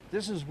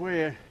This is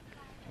where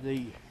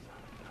the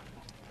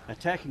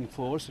attacking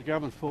force, the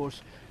government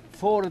force,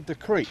 forded the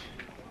creek.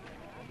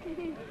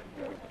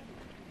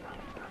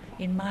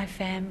 In my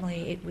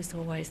family, it was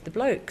always the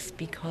blokes,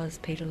 because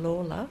Peter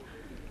Lawler,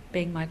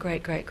 being my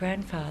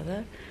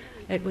great-great-grandfather,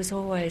 it was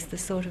always the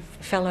sort of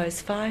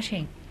fellows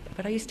fighting.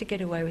 But I used to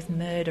get away with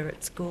murder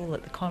at school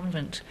at the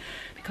convent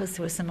because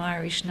there were some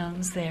Irish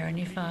nuns there, and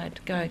if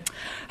I'd go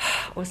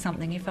or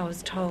something, if I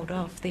was told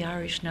off, the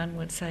Irish nun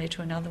would say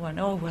to another one,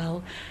 "Oh,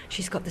 well,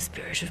 she's got the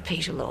spirit of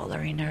Peter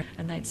Lawler in her,"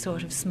 and they'd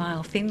sort of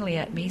smile thinly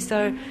at me.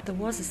 So there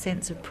was a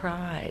sense of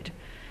pride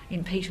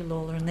in Peter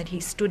Lawler and that he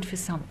stood for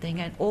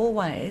something, and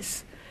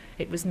always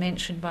it was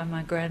mentioned by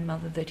my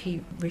grandmother that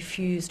he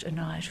refused a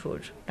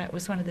knighthood. That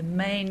was one of the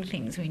main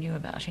things we knew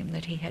about him,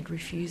 that he had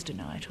refused a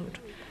knighthood.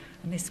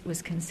 And this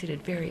was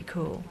considered very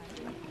cool.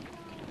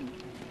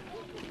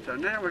 So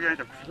now we're going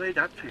to proceed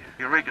up to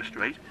Eureka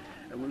Street,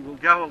 and we will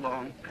go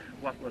along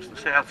what was the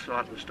south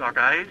side of the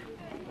stockade.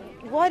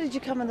 Why did you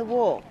come on the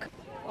walk?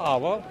 Oh,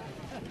 well,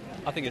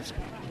 I think it's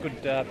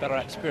good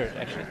Ballarat spirit,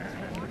 actually.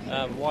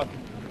 Wife,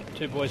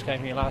 two boys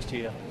came here last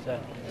year. So.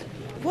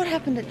 What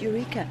happened at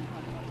Eureka?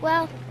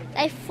 Well,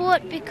 they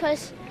fought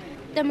because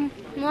the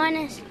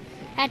miners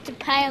had to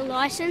pay a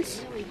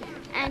licence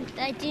and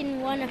they didn't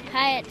want to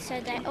pay it,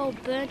 so they all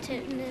burnt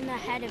it, and then they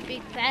had a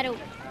big battle.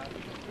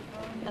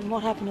 And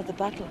what happened at the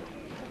battle?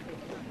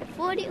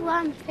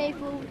 41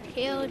 people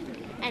killed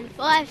and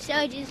 5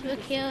 soldiers were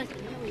killed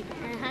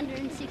and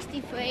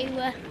 163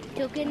 were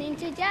taken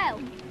into jail.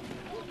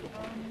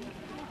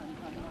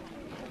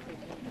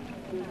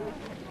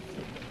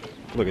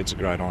 Look, it's a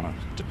great honour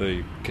to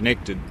be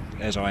connected,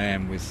 as I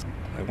am, with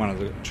one of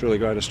the truly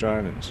great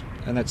Australians.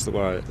 And that's the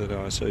way that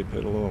I see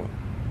Peter Lawler.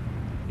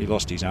 He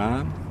lost his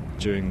arm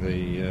during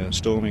the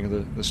storming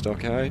of the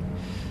stockade.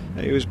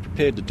 He was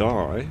prepared to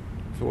die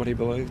for what he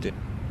believed in.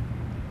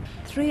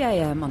 3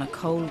 a.m. on a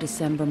cold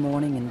December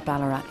morning in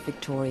Ballarat,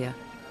 Victoria,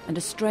 and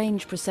a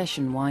strange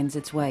procession winds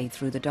its way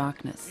through the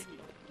darkness.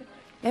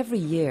 Every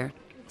year,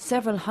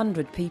 several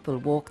hundred people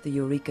walk the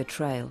Eureka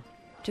Trail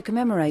to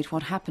commemorate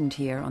what happened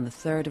here on the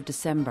 3rd of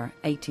December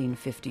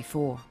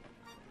 1854.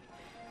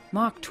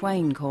 Mark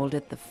Twain called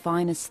it the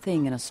finest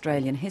thing in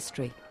Australian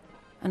history,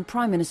 and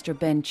Prime Minister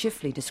Ben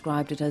Chifley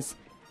described it as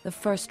the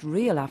first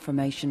real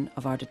affirmation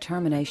of our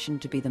determination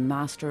to be the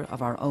master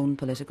of our own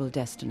political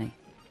destiny.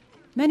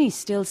 Many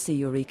still see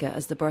Eureka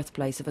as the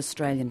birthplace of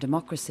Australian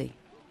democracy.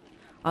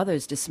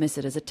 Others dismiss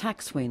it as a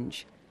tax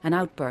whinge, an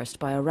outburst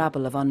by a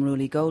rabble of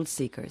unruly gold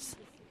seekers.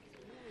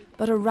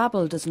 But a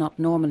rabble does not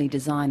normally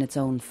design its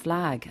own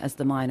flag, as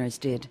the miners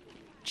did,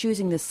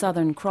 choosing the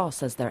Southern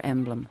Cross as their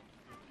emblem.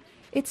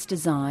 Its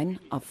design,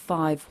 of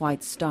 5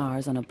 white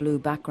stars on a blue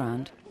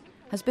background,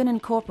 has been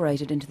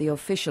incorporated into the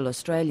official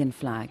Australian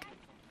flag,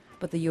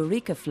 but the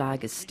Eureka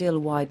flag is still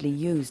widely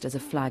used as a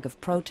flag of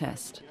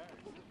protest.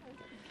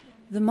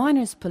 The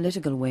miners'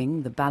 political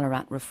wing, the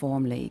Ballarat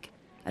Reform League,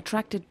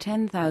 attracted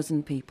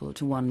 10,000 people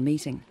to one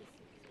meeting,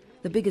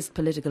 the biggest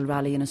political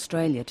rally in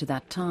Australia to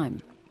that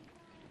time.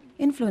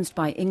 Influenced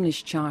by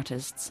English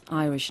Chartists,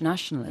 Irish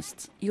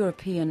nationalists,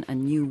 European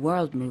and New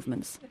World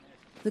movements,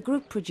 the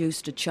group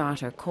produced a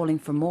charter calling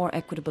for more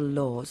equitable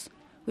laws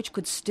which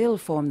could still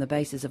form the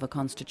basis of a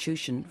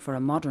constitution for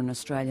a modern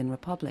Australian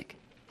republic.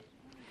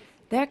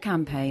 Their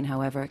campaign,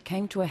 however,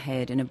 came to a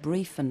head in a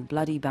brief and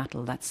bloody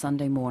battle that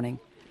Sunday morning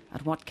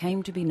at what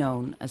came to be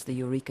known as the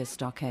Eureka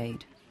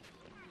Stockade.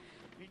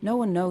 No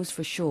one knows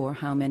for sure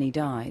how many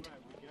died,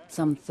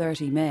 some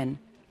 30 men,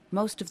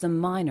 most of them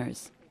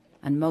miners,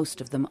 and most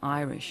of them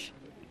Irish.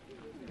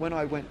 When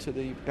I went to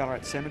the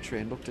Ballarat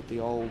Cemetery and looked at the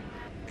old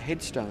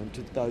headstone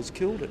to those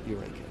killed at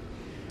Eureka,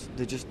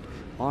 they're just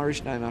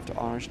Irish name after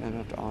Irish name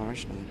after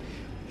Irish name.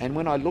 And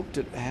when I looked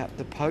at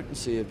the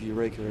potency of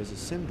Eureka as a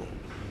symbol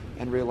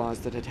and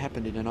realised that it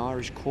happened in an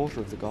Irish quarter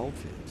of the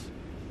goldfields,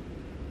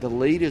 the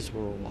leaders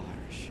were all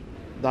Irish.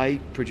 They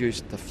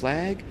produced the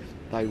flag,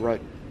 they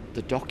wrote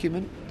the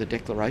document, the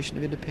Declaration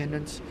of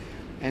Independence,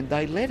 and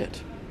they led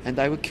it. And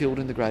they were killed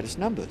in the greatest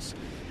numbers.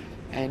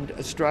 And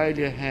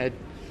Australia had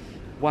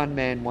one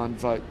man, one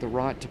vote, the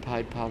right to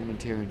paid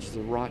parliamentarians,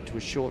 the right to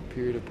a short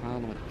period of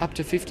parliament, up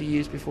to 50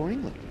 years before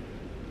England.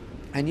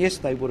 And yes,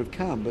 they would have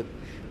come, but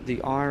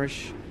the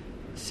Irish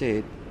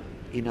said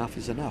enough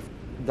is enough.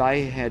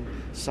 They had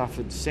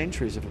suffered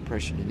centuries of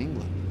oppression in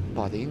England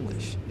by the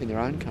English in their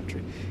own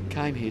country,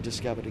 came here,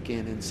 discovered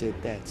again and said,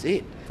 that's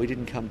it. We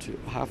didn't come to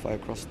halfway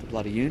across the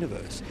bloody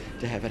universe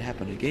to have it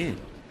happen again.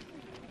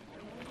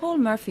 Paul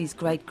Murphy's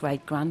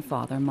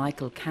great-great-grandfather,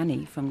 Michael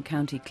Canny, from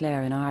County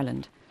Clare in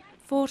Ireland,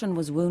 fought and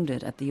was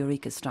wounded at the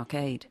Eureka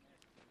Stockade.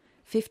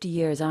 50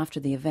 years after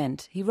the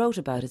event, he wrote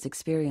about his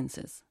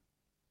experiences.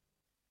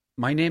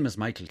 My name is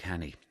Michael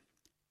Canny.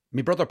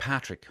 My brother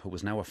Patrick, who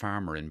was now a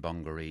farmer in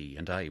Bungaree,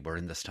 and I were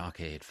in the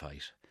stockade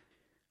fight.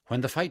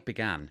 When the fight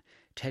began,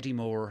 Teddy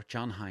Moore,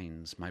 John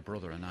Hines, my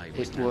brother and I...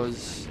 It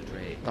was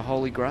the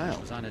Holy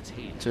Grail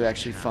to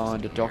actually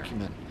find a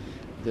document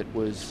that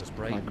was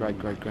my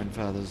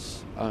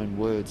great-great-grandfather's own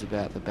words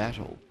about the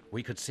battle.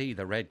 We could see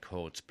the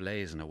redcoats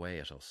blazing away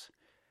at us.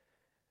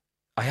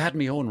 I had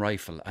my own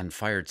rifle and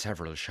fired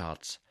several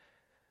shots.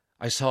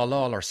 I saw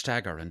Lawler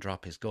stagger and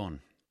drop his gun.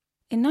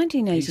 In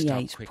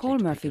 1988, quickly Paul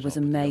to Murphy pick it was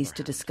up with the other amazed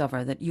to hand.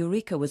 discover that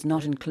Eureka was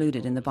not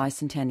included in the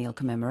bicentennial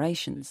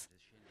commemorations.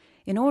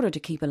 In order to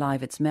keep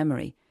alive its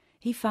memory,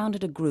 he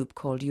founded a group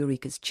called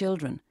Eureka's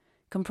Children,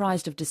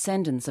 comprised of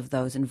descendants of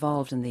those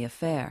involved in the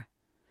affair.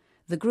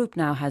 The group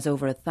now has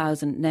over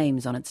 1,000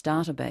 names on its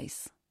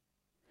database.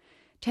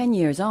 10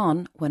 years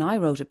on, when I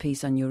wrote a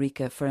piece on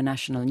Eureka for a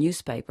national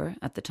newspaper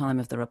at the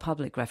time of the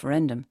Republic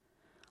referendum,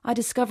 I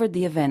discovered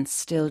the events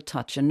still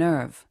touch a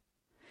nerve.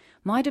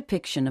 My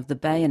depiction of the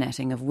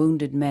bayoneting of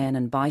wounded men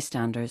and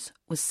bystanders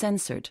was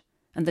censored,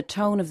 and the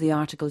tone of the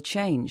article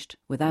changed,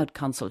 without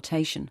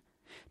consultation,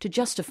 to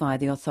justify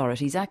the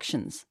authorities'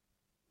 actions.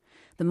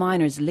 The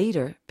miners'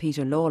 leader,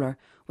 Peter Lawler,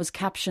 was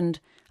captioned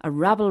 "a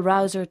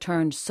rabble-rouser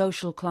turned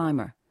social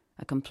climber,"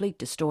 a complete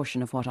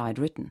distortion of what I'd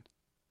written.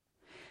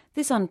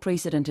 This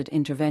unprecedented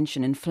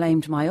intervention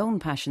inflamed my own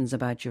passions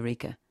about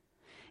Eureka.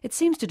 It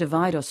seems to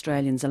divide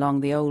Australians along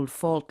the old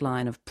fault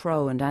line of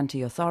pro and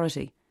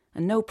anti-authority,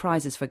 and no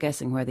prizes for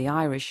guessing where the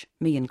Irish,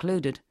 me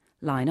included,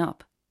 line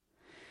up.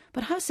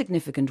 But how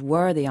significant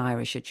were the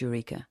Irish at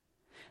Eureka?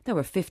 There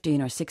were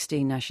 15 or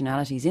 16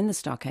 nationalities in the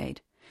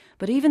stockade,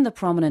 but even the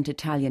prominent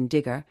Italian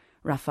digger,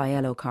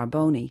 Raffaello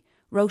Carboni,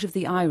 wrote of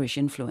the Irish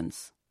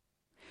influence.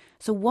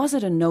 So was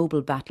it a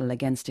noble battle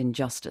against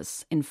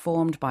injustice,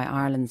 informed by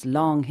Ireland's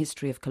long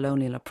history of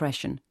colonial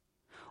oppression?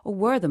 Or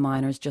were the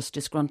miners just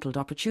disgruntled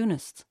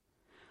opportunists?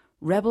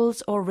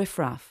 Rebels or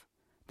riffraff?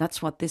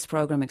 That's what this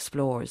programme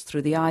explores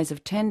through the eyes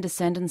of 10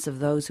 descendants of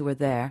those who were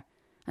there,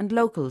 and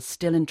locals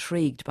still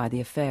intrigued by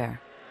the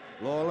affair.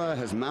 Lawler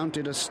has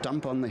mounted a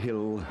stump on the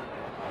hill,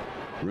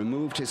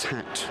 removed his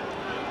hat,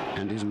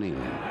 and is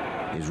kneeling.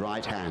 His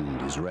right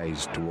hand is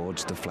raised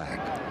towards the flag.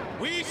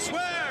 We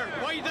swear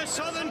by the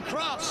Southern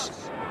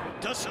Cross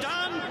to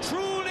stand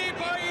truly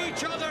by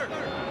each other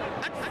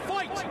and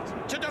fight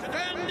to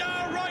defend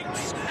our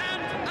rights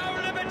and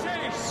our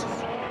liberties.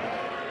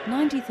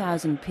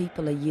 90,000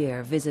 people a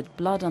year visit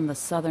Blood on the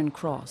Southern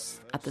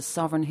Cross at the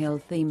Sovereign Hill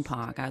theme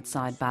park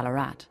outside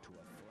Ballarat.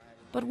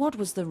 But what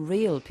was the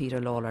real Peter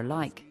Lawler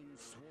like?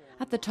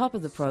 At the top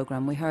of the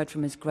programme we heard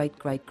from his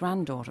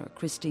great-great-granddaughter,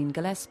 Christine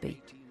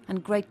Gillespie,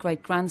 and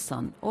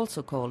great-great-grandson,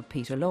 also called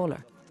Peter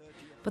Lawler.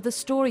 But the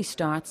story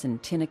starts in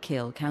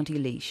Tinnakill, County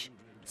Laois,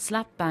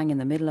 slap bang in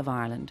the middle of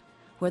Ireland,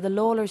 where the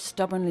Lawlers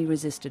stubbornly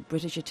resisted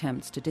British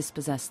attempts to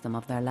dispossess them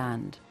of their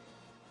land.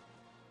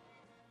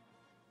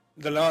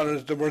 The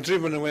Lawlers, they were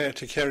driven away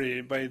to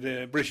Kerry by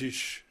the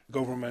British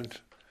government.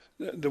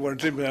 They were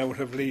driven out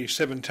of Laois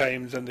 7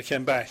 times and they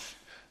came back.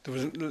 There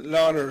was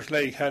Lawlers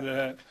had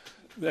a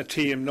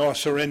team, no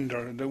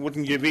surrender. They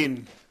wouldn't give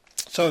in.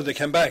 So they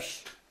came back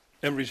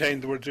every time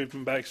they were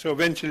driven back. So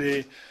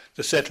eventually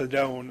they settled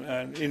down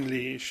in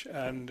Laois,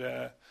 and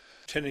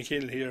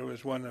Tinnakill here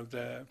was one of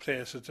the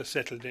places they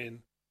settled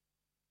in.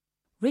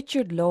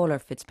 Richard Lawler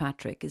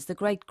Fitzpatrick is the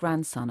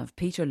great-grandson of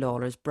Peter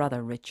Lawler's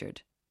brother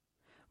Richard.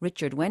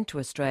 Richard went to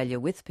Australia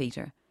with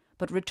Peter,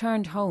 but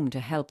returned home to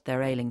help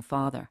their ailing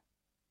father.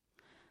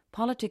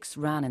 Politics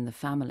ran in the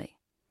family.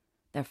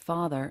 Their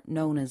father,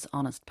 known as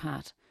Honest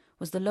Pat,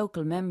 was the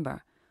local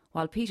member,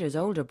 while Peter's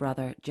older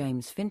brother,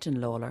 James Finton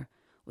Lawler,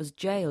 was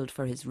jailed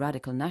for his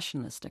radical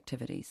nationalist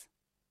activities.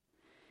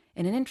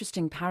 In an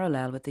interesting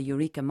parallel with the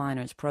Eureka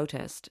miners'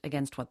 protest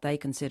against what they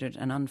considered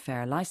an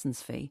unfair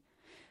licence fee,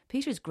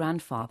 Peter's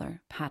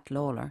grandfather, Pat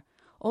Lawler,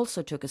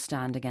 also took a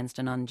stand against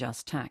an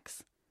unjust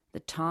tax, the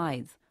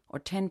tithe, or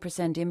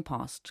 10%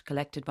 impost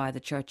collected by the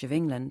Church of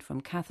England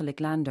from Catholic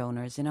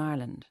landowners in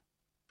Ireland.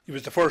 He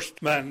was the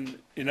first man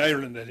in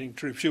Ireland, I think,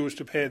 to refuse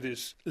to pay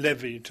this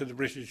levy to the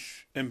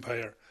British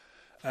Empire.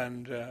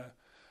 And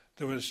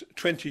there was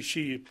 20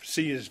 sheep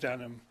seized on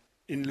him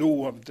in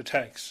lieu of the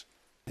tax.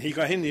 He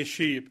got in his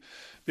sheep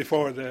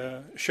before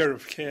the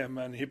sheriff came,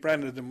 and he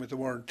branded them with the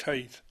word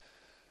tithe.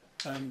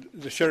 And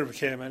the sheriff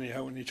came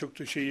anyhow, and he took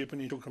the sheep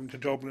and he took them to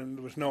Dublin.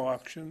 There was no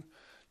auction.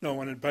 No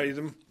one would buy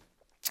them.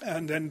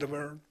 And then they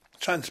were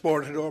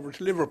transported over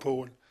to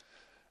Liverpool.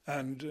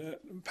 And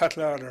Pat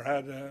Lawler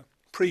had a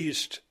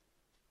priest,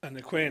 an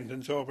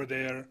acquaintance over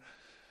there,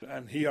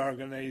 and he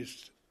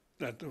organised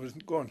that there was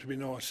going to be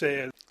no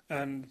sale.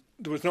 And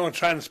there was no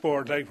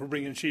transport like for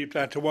bringing sheep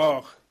that to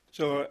walk.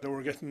 So they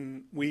were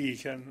getting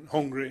weak and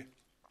hungry.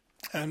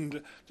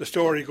 And the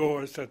story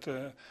goes that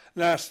the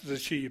last of the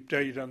sheep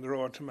died on the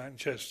road to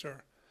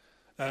Manchester.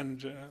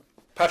 And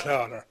Pat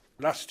Lawler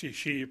lost his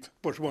sheep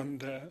but won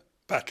the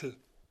battle.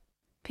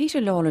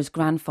 Peter Lawler's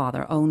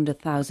grandfather owned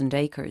 1,000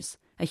 acres,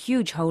 a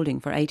huge holding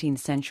for 18th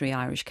century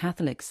Irish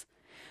Catholics.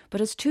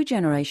 But as 2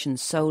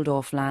 generations sold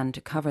off land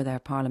to cover their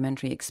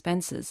parliamentary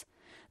expenses,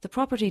 the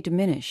property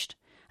diminished,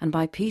 and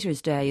by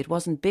Peter's day it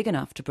wasn't big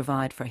enough to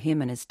provide for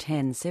him and his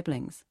 10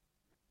 siblings.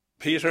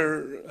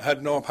 Peter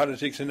had no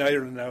politics in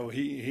Ireland now.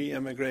 He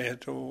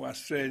emigrated to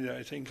Australia,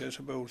 I think, at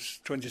about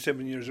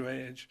 27 years of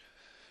age,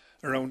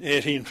 around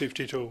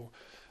 1852.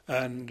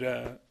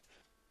 And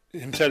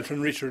himself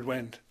and Richard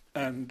went.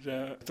 And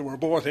they were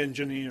both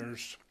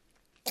engineers.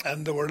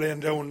 and they were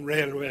laying down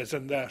railways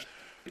and that.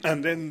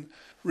 And then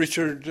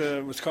Richard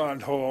was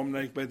called home,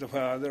 like, by the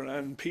father,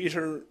 and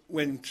Peter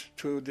went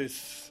to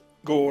this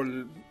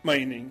gold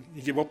mining.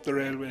 He gave up the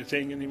railway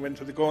thing and he went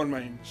to the gold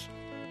mines.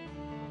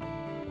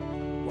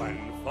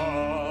 When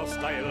first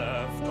I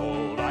left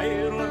old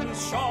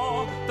Ireland's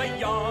shore, the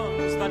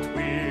yarns that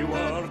we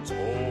were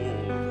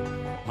told,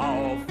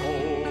 how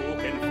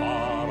folk in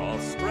far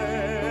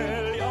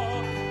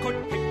Australia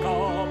could pick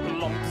up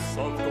lumps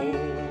of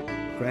gold.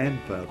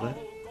 Grandfather,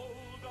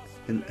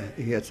 and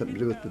he had something to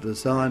do with the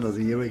design of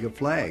the Eureka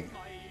flag.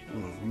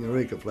 Well, the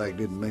Eureka flag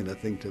didn't mean a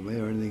thing to me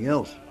or anything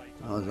else.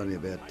 I was only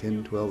about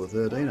 10, 12 or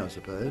 13, I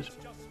suppose.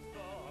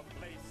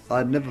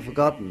 I'd never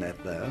forgotten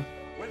that, though.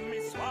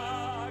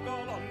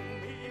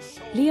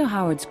 Leo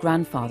Howard's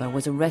grandfather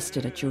was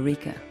arrested at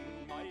Eureka.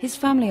 His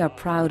family are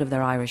proud of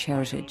their Irish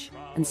heritage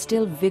and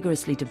still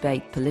vigorously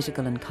debate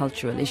political and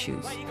cultural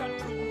issues.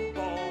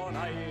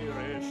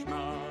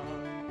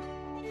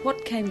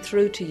 What came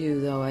through to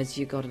you, though, as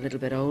you got a little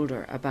bit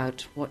older,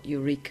 about what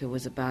Eureka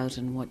was about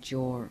and what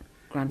your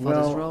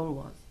grandfather's role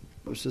was?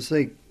 It was to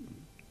seek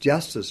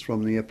justice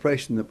from the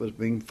oppression that was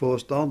being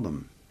forced on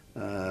them.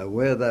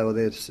 Where they were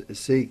there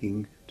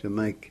seeking to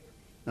make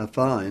a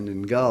find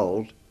in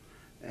gold,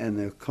 and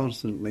they're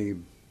constantly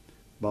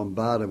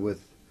bombarded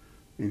with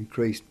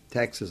increased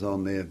taxes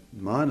on their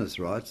miners'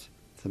 rights.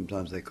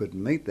 Sometimes they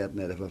couldn't meet that, and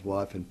they'd have a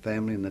wife and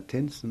family in the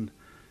tents, and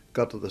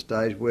got to the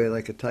stage where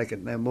they could take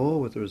it no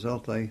more. With the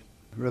result, they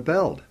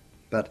rebelled.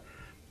 But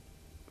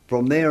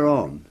from there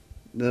on,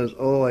 there's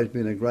always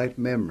been a great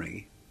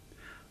memory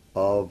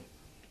of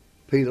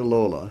Peter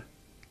Lawler,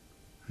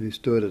 who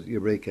stood at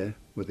Eureka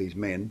with his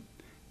men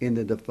in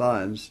the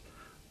defiance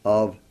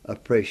of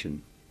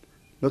oppression,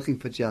 looking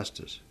for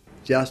justice.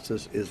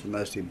 Justice is the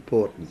most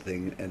important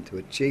thing, and to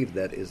achieve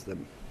that is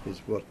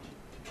what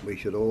we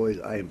should always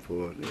aim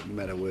for, no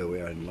matter where we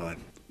are in life.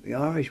 The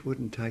Irish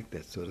wouldn't take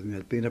that sort of thing.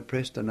 They'd been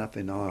oppressed enough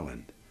in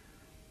Ireland.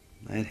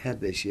 They'd had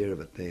their share of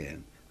it there,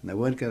 and they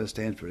weren't going to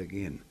stand for it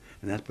again,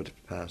 and that's what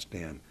it passed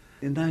down.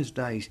 In those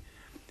days,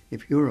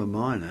 if you were a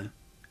miner,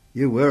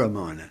 you were a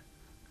miner,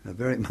 a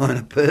very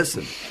minor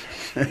person.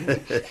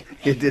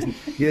 you didn't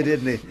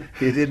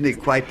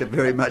equate to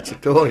very much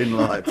at all in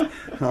life.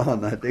 Oh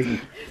no,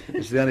 digging.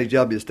 It's the only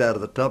job you start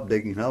at the top,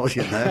 digging holes,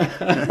 you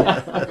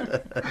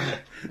know.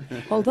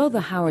 Although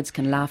the Howards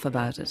can laugh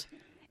about it,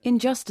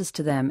 injustice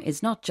to them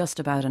is not just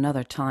about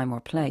another time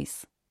or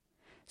place.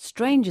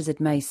 Strange as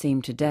it may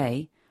seem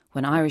today,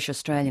 when Irish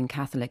Australian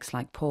Catholics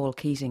like Paul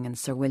Keating and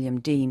Sir William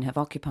Dean have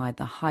occupied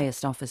the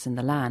highest office in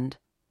the land,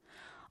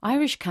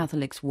 Irish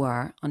Catholics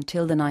were,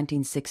 until the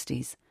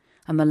 1960s,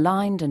 a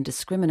maligned and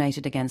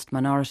discriminated against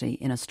minority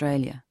in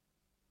Australia.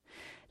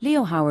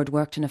 Leo Howard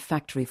worked in a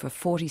factory for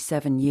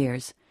 47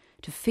 years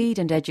to feed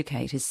and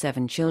educate his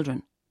 7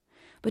 children,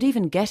 but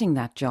even getting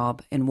that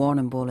job in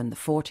Warrnambool in the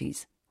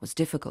 40s was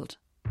difficult.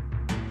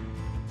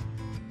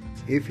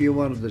 If you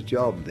wanted a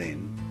job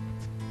then,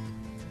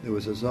 there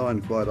was a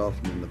sign quite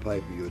often in the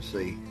paper you would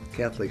see,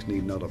 Catholics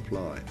need not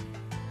apply.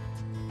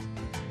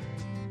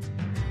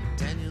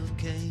 Daniel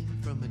came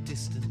from a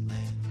distant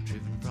land,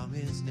 driven from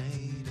his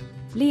native.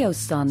 Leo's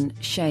son,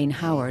 Shane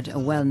Howard, a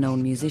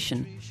well-known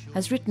musician,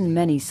 has written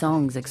many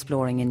songs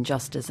exploring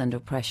injustice and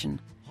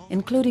oppression,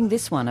 including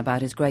this one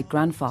about his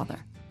great-grandfather.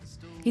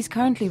 He's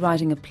currently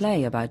writing a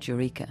play about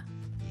Eureka.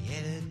 He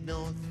headed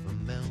north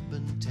from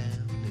Melbourne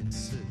town in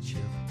search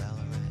of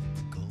Ballarat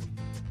gold.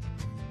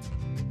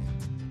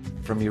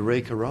 From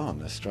Eureka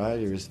on,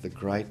 Australia is the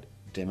great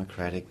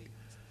democratic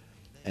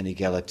and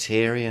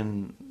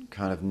egalitarian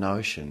kind of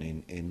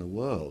notion in the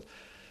world.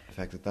 The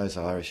fact that those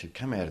Irish had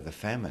come out of the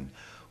famine,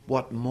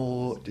 what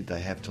more did they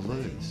have to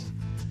lose?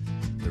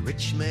 The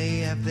rich may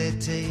have their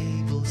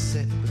table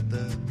set, but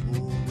the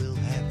poor will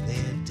have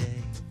their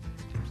day.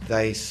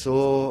 They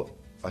saw,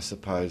 I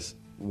suppose,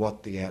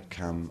 what the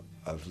outcome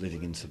of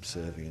living in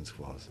subservience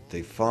was.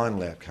 The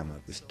final outcome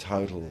of this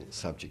total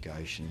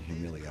subjugation,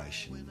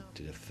 humiliation,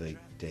 to defeat,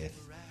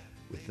 death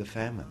with the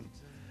famine.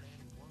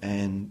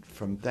 And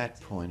from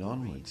that point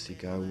onwards, you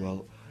go,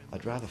 well,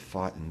 I'd rather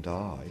fight and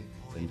die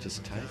than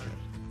just take it.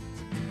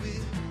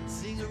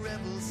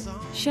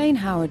 Shane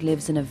Howard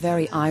lives in a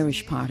very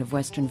Irish part of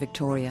Western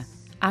Victoria,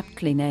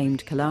 aptly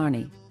named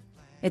Killarney.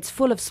 It's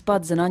full of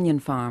spuds and onion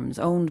farms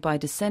owned by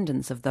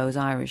descendants of those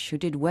Irish who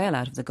did well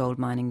out of the gold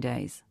mining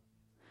days.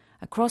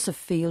 Across a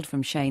field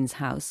from Shane's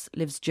house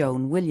lives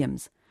Joan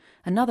Williams,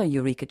 another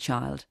Eureka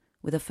child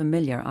with a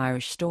familiar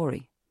Irish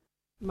story.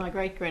 My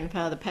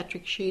great-grandfather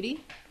Patrick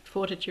Sheedy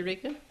fought at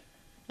Eureka,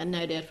 and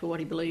no doubt for what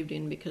he believed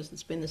in, because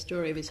it's been the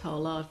story of his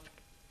whole life.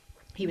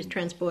 He was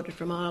transported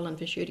from Ireland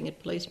for shooting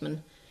at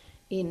policemen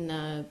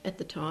at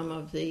the time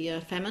of the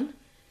famine,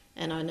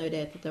 and I no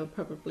doubt that they were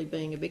probably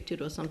being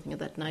evicted or something of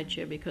that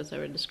nature because they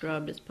were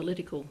described as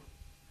political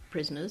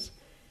prisoners.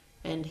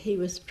 And he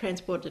was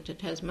transported to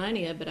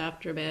Tasmania, but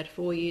after about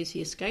 4 years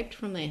he escaped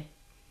from there.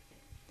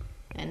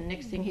 And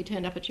next thing he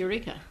turned up at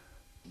Eureka.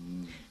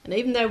 And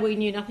even though we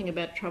knew nothing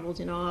about troubles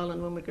in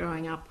Ireland when we were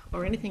growing up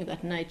or anything of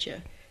that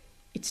nature,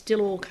 it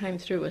still all came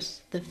through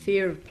us, the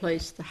fear of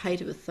police, the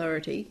hate of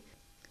authority,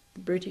 the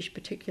British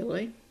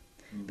particularly.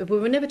 But we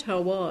were never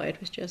told why, it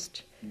was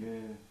just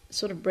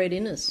sort of bred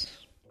in us.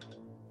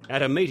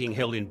 At a meeting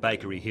held in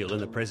Bakery Hill in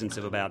the presence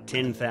of about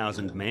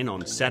 10,000 men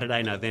on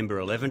Saturday, November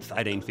 11th,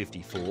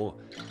 1854,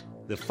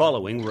 the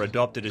following were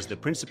adopted as the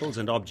principles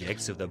and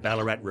objects of the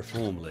Ballarat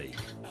Reform League.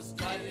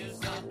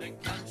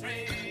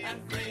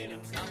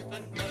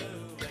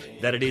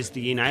 That it is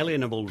the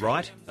inalienable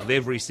right of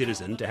every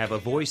citizen to have a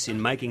voice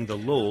in making the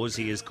laws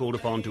he is called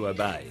upon to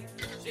obey.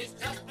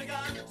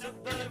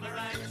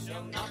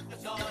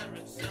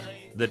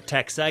 That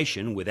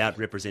taxation without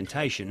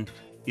representation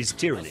is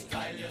tyranny.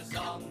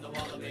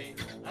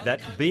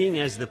 That being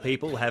as the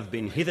people have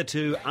been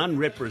hitherto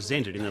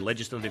unrepresented in the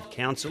Legislative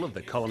Council of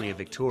the Colony of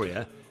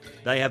Victoria,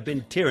 they have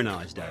been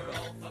tyrannised over.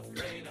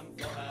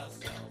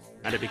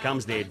 And it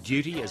becomes their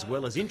duty as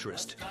well as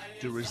interest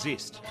to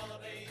resist.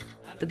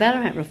 The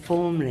Ballarat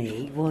Reform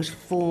League was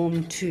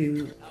formed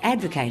to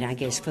advocate, I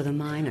guess, for the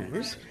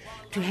miners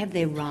to have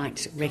their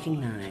rights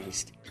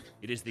recognised.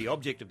 It is the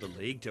object of the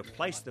League to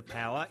place the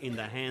power in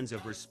the hands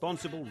of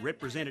responsible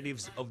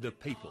representatives of the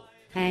people.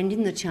 And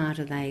in the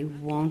Charter they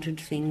wanted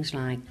things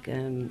like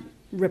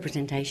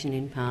representation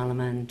in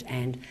Parliament,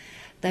 and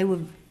they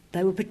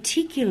were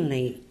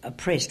particularly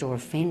oppressed or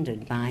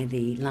offended by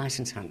the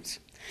licence hunts.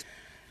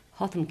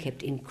 Hotham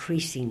kept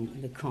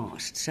increasing the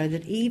cost so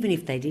that even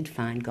if they did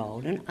find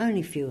gold, and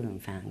only few of them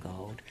found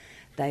gold,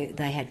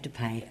 they had to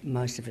pay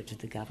most of it to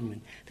the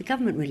government. The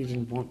government really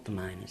didn't want the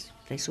miners.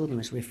 They saw them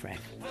as riff-raff.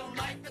 We'll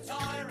make the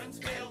tyrants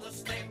feel the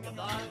sting of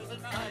those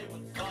that they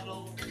would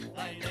fuddle.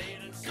 They need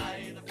and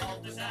say the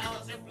fault is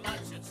ours if blood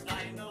should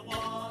stain the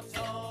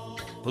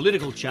water.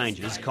 Political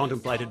changes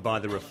contemplated by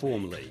the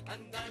Reform League.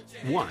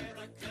 1.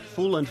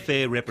 Full and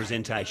fair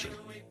representation.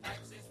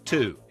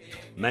 2.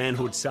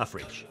 Manhood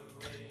suffrage.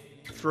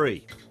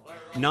 3.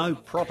 No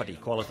property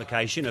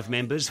qualification of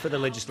members for the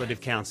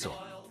Legislative Council.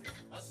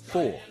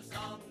 4.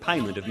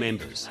 Payment of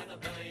members.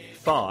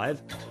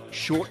 5.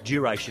 Short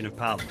duration of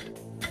Parliament.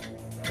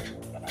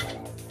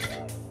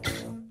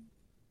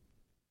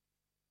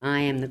 I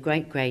am the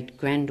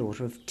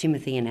great-great-granddaughter of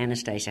Timothy and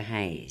Anastasia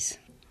Hayes.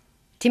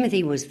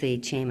 Timothy was the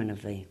chairman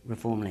of the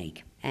Reform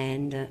League,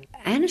 and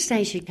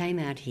Anastasia came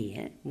out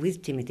here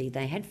with Timothy.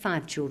 They had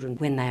 5 children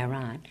when they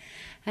arrived,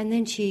 and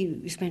then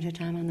she spent her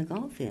time on the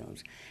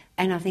goldfields.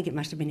 And I think it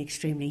must have been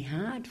extremely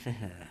hard for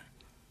her.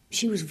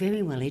 She was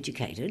very well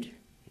educated.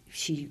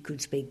 She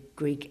could speak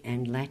Greek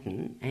and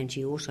Latin, and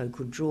she also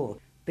could draw.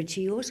 But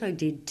she also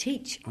did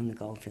teach on the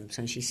goldfield,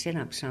 so she set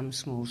up some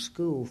small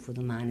school for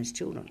the miners'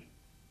 children.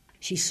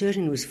 She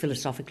certainly was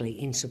philosophically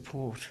in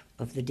support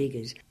of the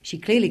diggers. She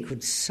clearly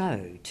could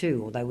sew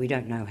too, although we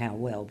don't know how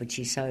well, but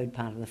she sewed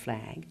part of the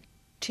flag.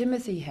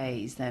 Timothy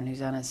Hayes, then,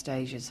 who's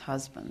Anastasia's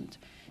husband,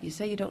 you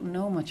say you don't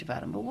know much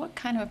about him, but what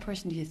kind of a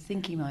person do you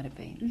think he might have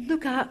been?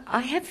 Look, I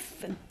have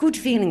good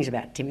feelings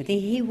about Timothy.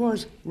 He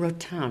was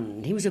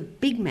rotund. He was a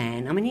big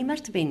man. I mean, he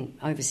must have been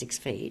over 6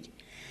 feet.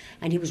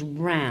 And he was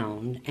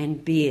round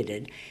and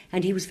bearded,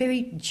 and he was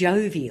very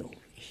jovial.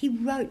 He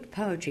wrote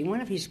poetry.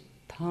 One of his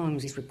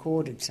poems is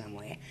recorded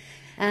somewhere.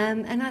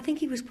 And I think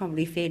he was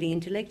probably fairly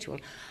intellectual.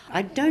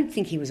 I don't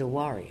think he was a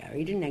warrior.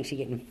 He didn't actually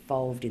get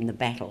involved in the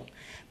battle.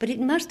 But it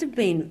must have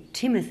been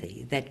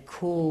Timothy that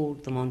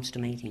called the monster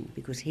meeting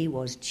because he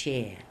was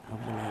chair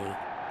of the League.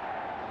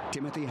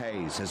 Timothy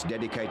Hayes has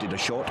dedicated a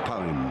short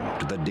poem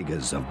to the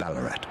diggers of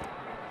Ballarat.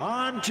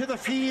 On to the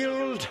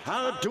field,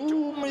 our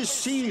doom is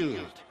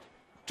sealed,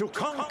 to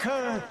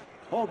conquer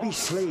or be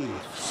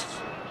slaves.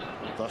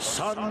 The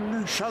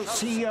sun shall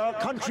see our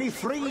country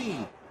free,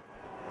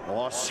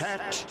 or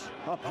set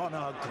upon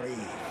our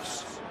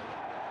graves.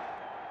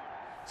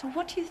 So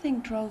what do you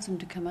think drove them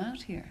to come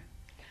out here?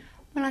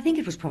 Well, I think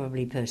it was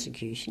probably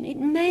persecution. It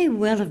may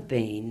well have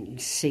been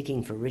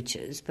seeking for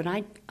riches, but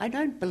I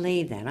don't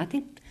believe that. I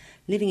think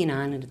living in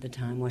Ireland at the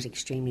time was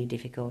extremely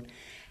difficult,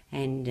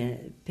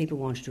 and people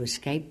wanted to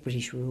escape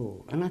British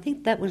rule. And I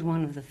think that was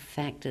one of the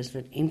factors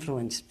that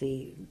influenced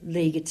the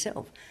League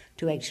itself,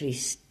 to actually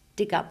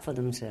stick up for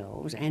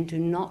themselves and to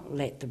not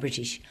let the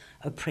British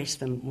oppress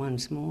them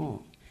once more.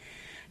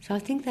 So I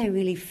think they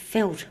really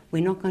felt,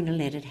 we're not going to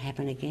let it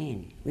happen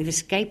again. We've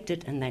escaped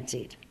it and that's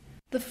it.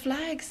 The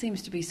flag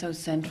seems to be so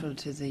central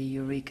to the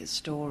Eureka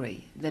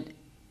story that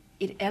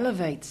it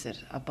elevates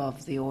it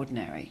above the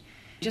ordinary.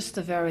 Just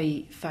the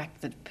very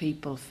fact that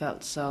people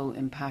felt so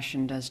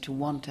impassioned as to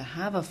want to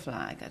have a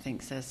flag, I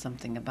think, says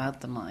something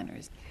about the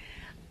miners.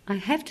 I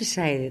have to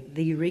say that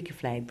the Eureka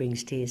flag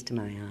brings tears to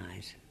my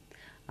eyes.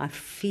 I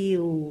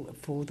feel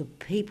for the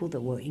people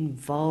that were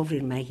involved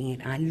in making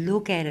it. I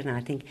look at it and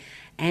I think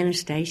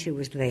Anastasia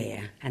was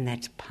there, and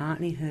that's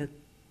partly her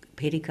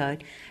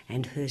petticoat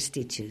and her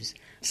stitches.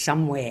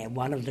 Somewhere,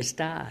 one of the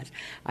stars.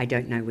 I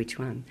don't know which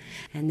one.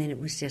 And then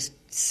it was just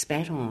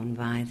spat on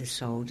by the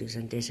soldiers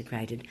and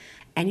desecrated.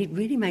 And it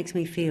really makes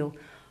me feel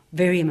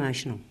very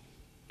emotional.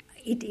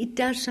 It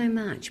does so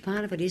much.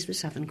 Part of it is the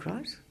Southern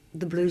Cross,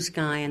 the blue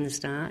sky and the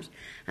stars.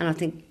 And I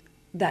think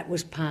that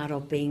was part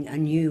of being a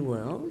new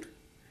world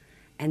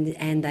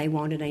and they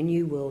wanted a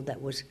new world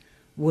that was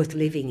worth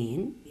living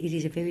in. It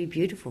is a very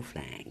beautiful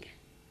flag.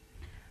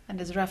 And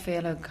as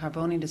Raffaello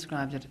Carboni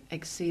described it,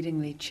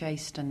 exceedingly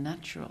chaste and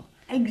natural.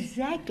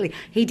 Exactly.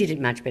 He did it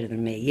much better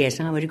than me. Yes,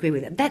 I would agree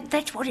with that.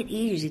 That's what it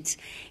is.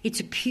 It's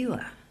a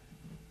pure.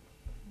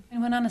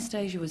 And when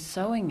Anastasia was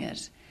sewing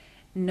it,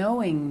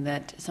 knowing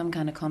that some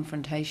kind of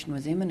confrontation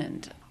was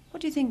imminent,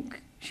 what do you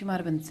think she might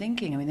have been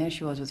thinking? I mean, there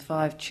she was with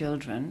 5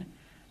 children.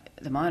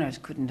 The miners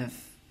couldn't have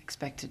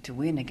expected to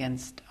win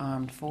against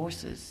armed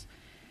forces.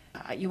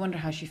 You wonder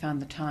how she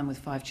found the time with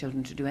 5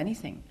 children to do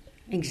anything.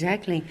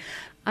 Exactly.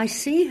 I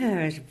see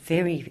her as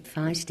very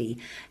feisty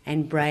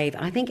and brave.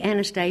 I think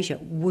Anastasia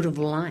would have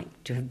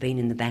liked to have been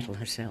in the battle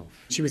herself.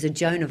 She was a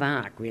Joan of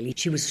Arc, really.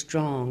 She was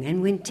strong.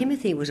 And when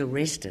Timothy was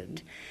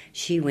arrested,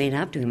 she went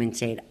up to him and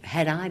said,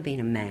 had I been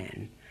a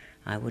man,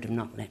 I would have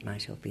not let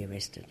myself be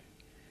arrested.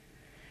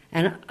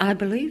 And I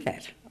believe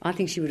that. I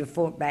think she would have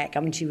fought back. I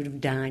mean, she would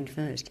have died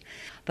first.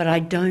 But I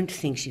don't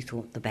think she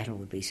thought the battle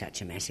would be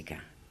such a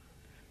massacre.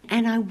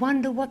 And I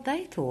wonder what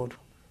they thought.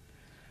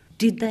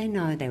 Did they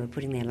know they were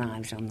putting their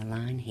lives on the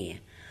line here?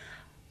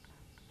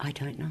 I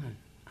don't know.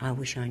 I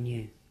wish I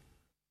knew.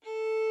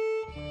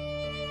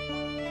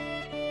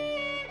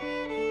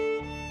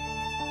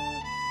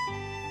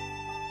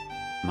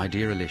 My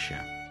dear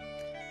Alicia,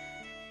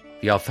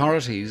 the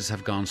authorities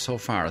have gone so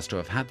far as to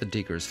have had the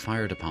diggers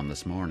fired upon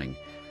this morning,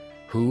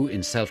 who,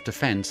 in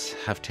self-defence,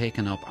 have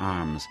taken up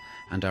arms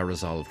and are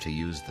resolved to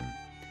use them.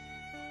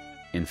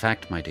 In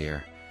fact, my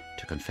dear,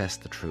 to confess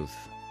the truth,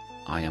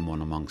 I am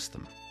one amongst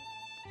them.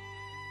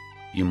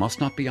 You must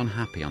not be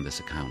unhappy on this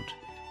account.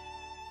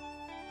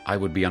 I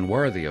would be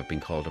unworthy of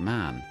being called a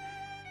man.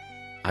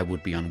 I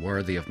would be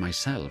unworthy of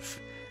myself,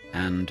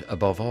 and,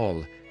 above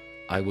all,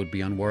 I would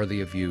be unworthy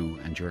of you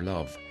and your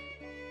love,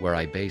 were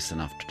I base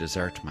enough to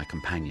desert my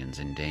companions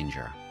in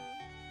danger.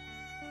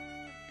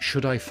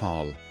 Should I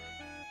fall,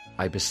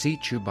 I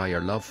beseech you by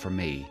your love for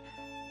me,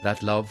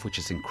 that love which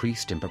is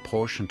increased in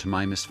proportion to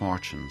my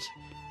misfortunes,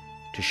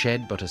 to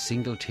shed but a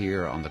single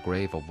tear on the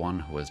grave of one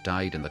who has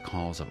died in the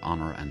cause of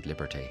honour and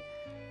liberty,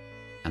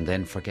 and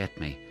then forget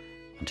me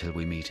until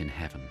we meet in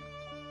heaven.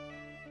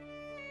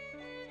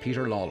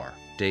 Peter Lawler,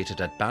 dated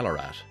at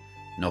Ballarat,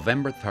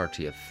 November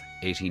 30th,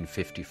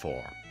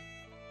 1854.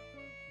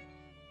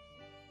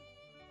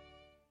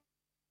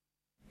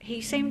 He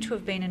seemed to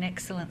have been an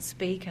excellent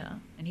speaker,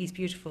 and his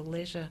beautiful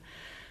letter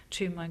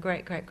to my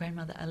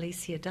great-great-grandmother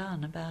Alicia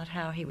Dunn about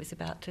how he was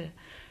about to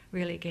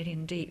really get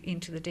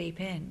into the deep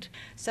end.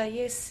 So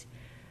yes,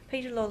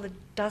 Peter Lawler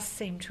does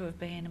seem to have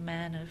been a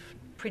man of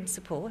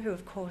principle, who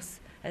of course,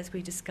 as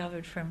we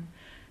discovered from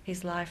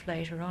his life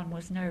later on,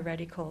 was no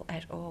radical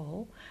at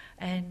all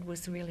and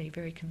was really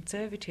very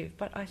conservative.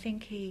 But I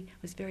think he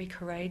was very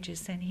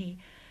courageous, and he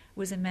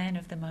was a man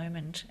of the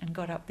moment and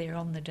got up there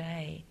on the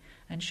day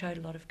and showed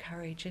a lot of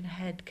courage and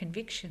had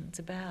convictions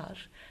about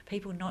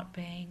people not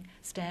being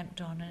stamped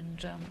on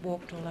and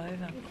walked all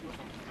over.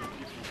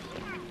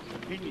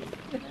 Do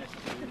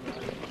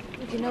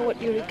you know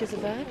what Eureka's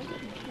about?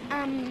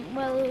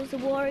 Well, it was a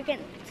war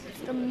against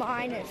the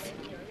miners.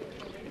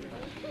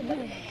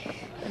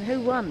 And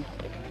who won?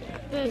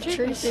 The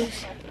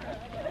troopers.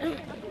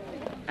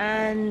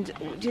 And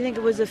do you think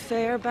it was a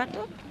fair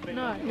battle?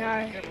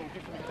 No.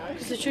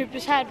 Because the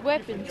troopers had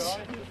weapons.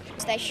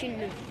 They shouldn't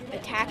have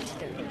attacked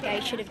them. They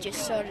should have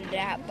just sorted it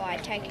out by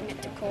taking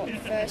it to court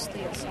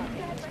firstly or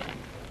something.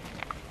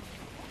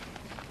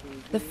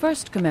 The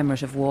first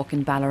commemorative walk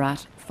in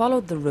Ballarat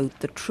followed the route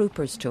the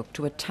troopers took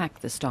to attack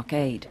the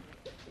stockade,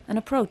 an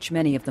approach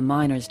many of the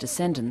miners'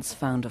 descendants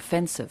found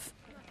offensive.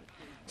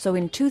 So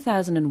in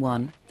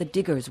 2001, the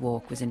Diggers'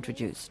 Walk was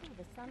introduced.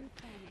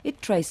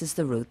 It traces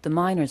the route the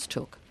miners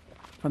took,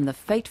 from the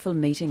fateful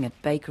meeting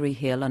at Bakery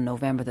Hill on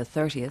November the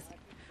 30th,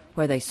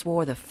 where they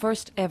swore the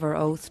first ever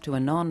oath to a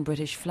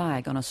non-British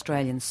flag on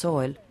Australian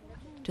soil,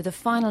 to the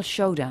final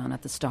showdown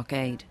at the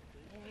stockade.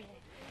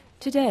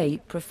 Today,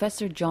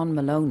 Professor John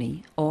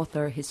Maloney,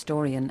 author,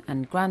 historian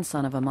and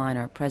grandson of a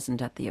miner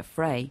present at the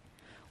affray,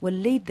 will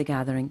lead the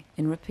gathering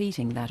in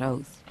repeating that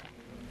oath.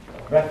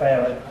 Raff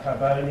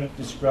Carboni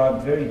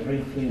described very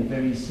briefly and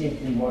very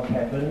simply what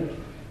happened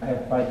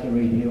at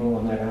Bakery Hill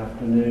on that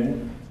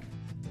afternoon.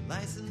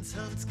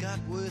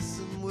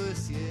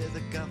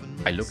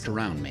 I looked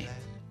around me.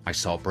 I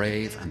saw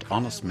brave and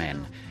honest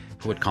men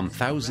who had come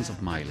thousands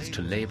of miles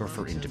to labour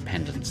for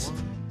independence.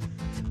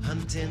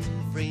 Hunting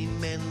free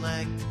men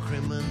like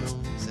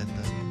criminals at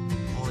the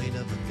point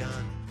of a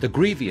gun. The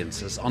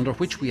grievances under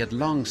which we had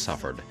long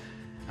suffered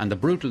and the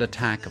brutal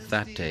attack of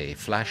that day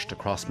flashed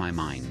across my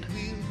mind.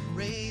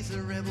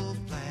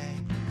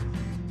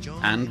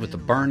 And with the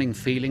burning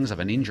feelings of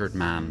an injured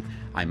man,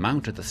 I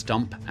mounted the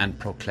stump and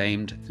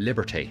proclaimed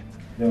liberty.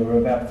 There were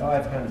about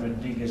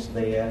 500 diggers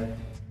there.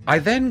 I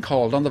then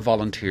called on the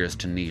volunteers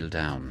to kneel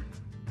down.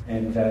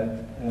 And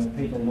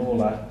Peter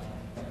Lawler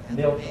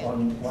knelt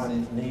on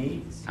one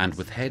knee. And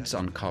with heads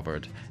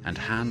uncovered and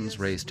hands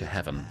raised to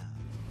heaven.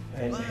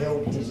 And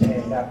held his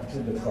hand up to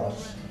the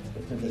cross,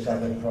 to the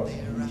Southern Cross,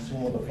 and he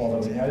swore the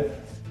following oath.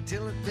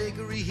 till at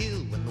Bakery Hill,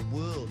 when the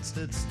world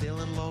stood still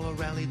and Lola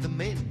rallied the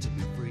men to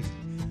be free.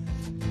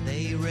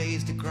 They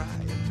raised a cry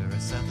under a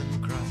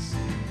Southern Cross.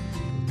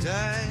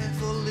 Die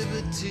for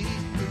liberty,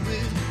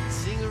 we'll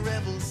sing a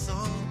rebel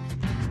song,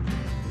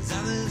 as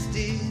others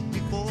did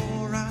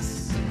before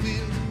us.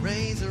 We'll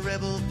raise a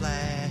rebel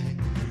flag,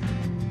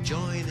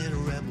 join in a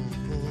rebel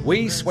cause.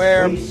 We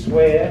swear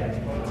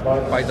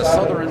by the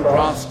Southern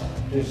Cross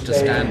to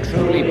stand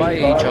truly by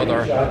each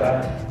other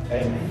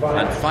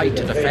and fight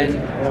to defend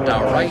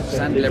our rights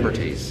and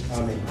liberties.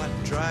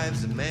 What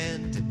drives a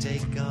man to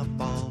take up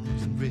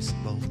arms and risk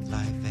both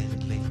life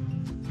and limb?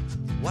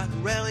 What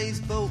rallies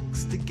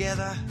folks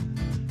together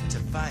to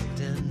fight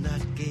and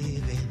not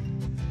give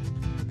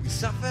in? We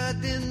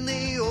suffered in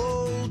the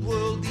old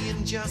world the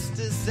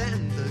injustice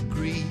and the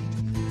greed.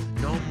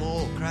 No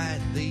more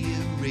cried the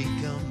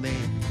Eureka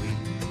men,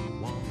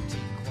 we want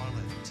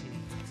equality.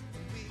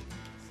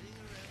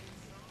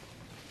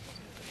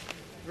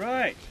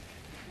 Right,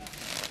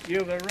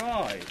 you've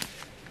arrived.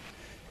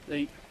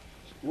 The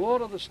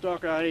wall of the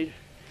stockade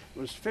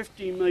was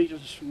 50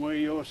 metres from where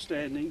you're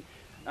standing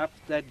up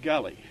that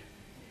gully.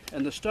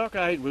 And the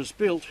stockade was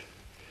built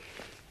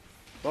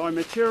by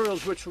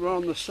materials which were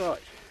on the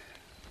site.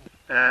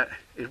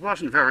 It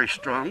wasn't very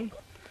strong.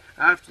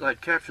 After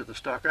they'd captured the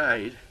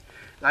stockade,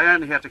 they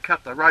only had to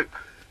cut the rope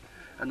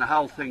and the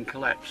whole thing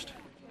collapsed.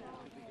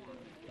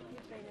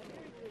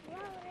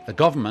 The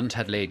government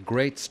had laid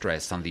great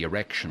stress on the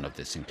erection of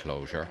this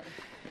enclosure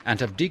and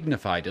have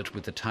dignified it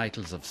with the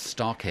titles of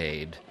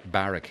stockade,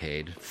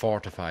 barricade,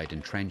 fortified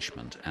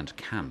entrenchment and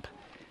camp.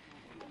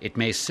 It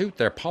may suit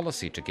their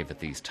policy to give it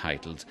these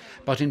titles,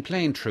 but in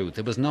plain truth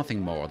it was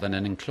nothing more than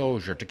an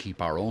enclosure to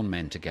keep our own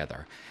men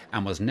together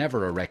and was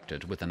never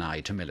erected with an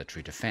eye to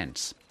military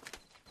defence.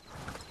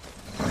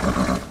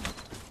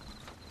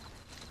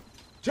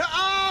 To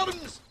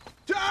arms!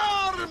 To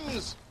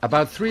arms!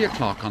 About 3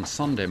 o'clock on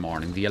Sunday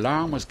morning, the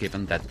alarm was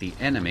given that the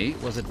enemy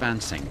was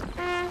advancing.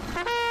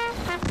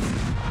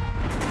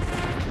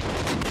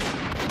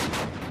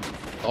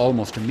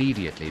 Almost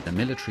immediately, the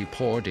military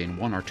poured in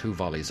 1 or 2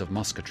 volleys of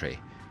musketry,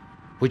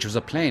 which was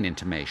a plain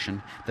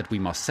intimation that we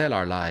must sell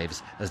our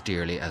lives as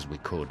dearly as we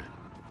could.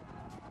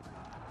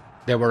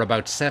 There were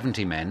about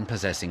 70 men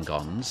possessing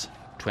guns,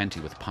 20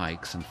 with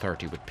pikes and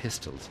 30 with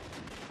pistols,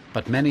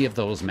 but many of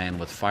those men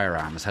with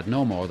firearms had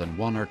no more than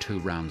 1 or 2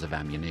 rounds of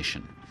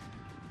ammunition.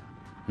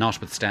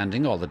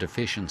 Notwithstanding all the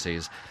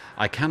deficiencies,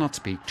 I cannot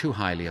speak too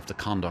highly of the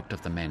conduct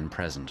of the men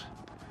present.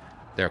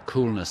 Their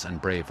coolness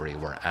and bravery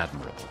were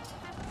admirable.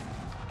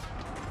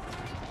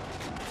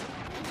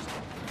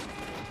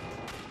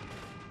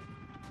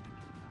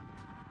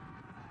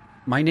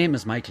 My name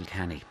is Michael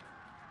Canny.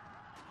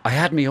 I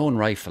had my own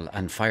rifle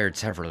and fired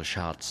several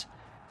shots.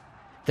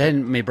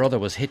 Then my brother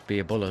was hit by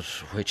a bullet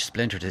which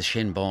splintered his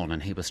shin bone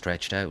and he was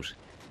stretched out.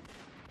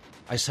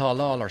 I saw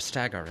Lawler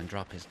stagger and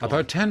drop his gun.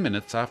 About 10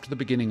 minutes after the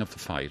beginning of the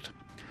fight,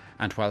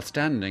 and while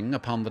standing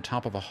upon the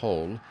top of a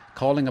hole,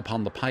 calling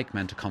upon the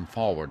pikemen to come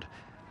forward,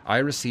 I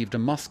received a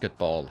musket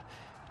ball,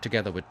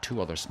 together with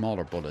 2 other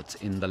smaller bullets,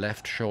 in the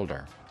left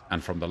shoulder,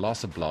 and from the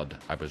loss of blood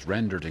I was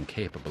rendered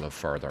incapable of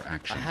further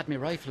action. I had my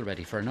rifle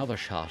ready for another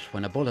shot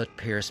when a bullet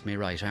pierced my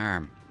right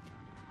arm.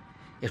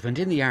 It went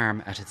in the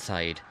arm at its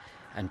side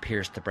and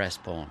pierced the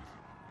breastbone.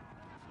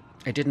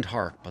 It didn't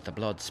hurt, but the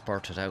blood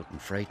spurted out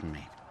and frightened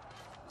me.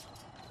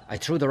 I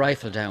threw the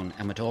rifle down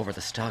and went over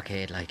the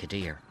stockade like a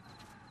deer.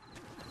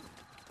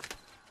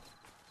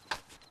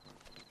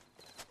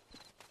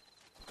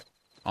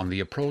 On the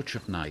approach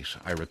of night,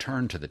 I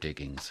returned to the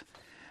diggings,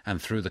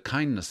 and through the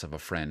kindness of a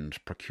friend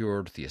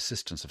procured the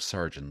assistance of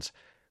surgeons,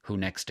 who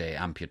next day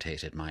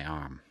amputated my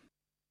arm.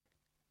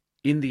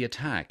 In the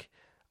attack,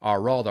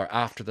 or rather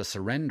after the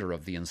surrender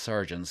of the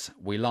insurgents,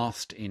 we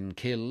lost in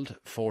killed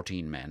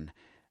 14 men,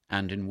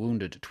 and in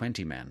wounded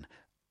 20 men,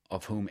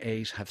 of whom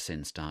 8 have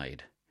since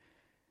died.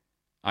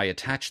 I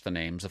attached the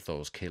names of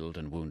those killed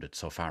and wounded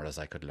so far as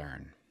I could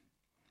learn.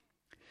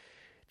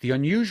 The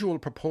unusual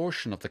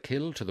proportion of the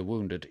killed to the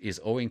wounded is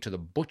owing to the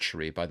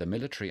butchery by the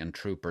military and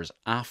troopers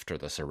after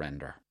the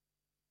surrender.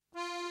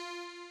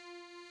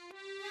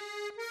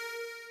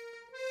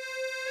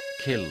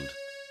 Killed: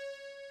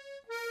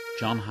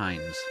 John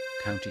Hines,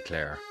 County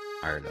Clare,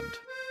 Ireland.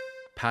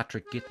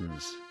 Patrick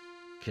Gittins,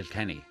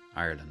 Kilkenny,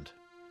 Ireland.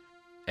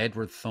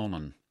 Edward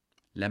Thonan,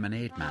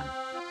 Lemonade Man,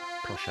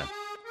 Prussia.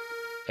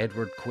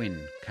 Edward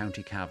Quinn,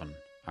 County Cavan,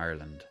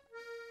 Ireland.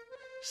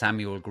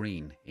 Samuel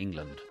Green,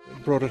 England.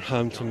 It brought it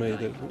home to me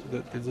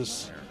that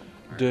this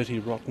dirty,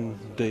 rotten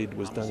deed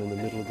was done in the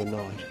middle of the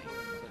night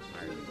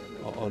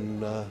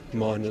on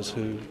miners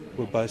who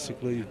were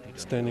basically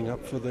standing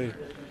up for their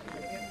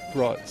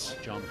rights.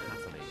 John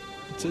Hatherley.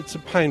 It's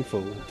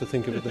painful to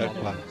think of it that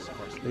way,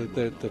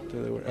 that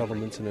there were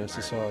elements in our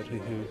society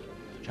who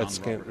had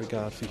scant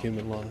regard for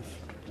human life.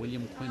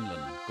 William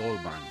Quinlan,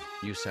 Goulburn,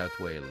 New South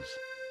Wales.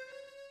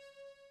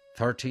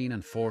 13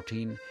 and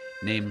 14,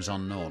 names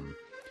unknown.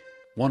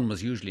 One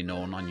was usually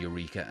known on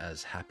Eureka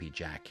as Happy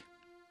Jack.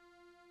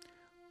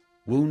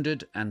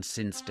 Wounded and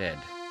since dead: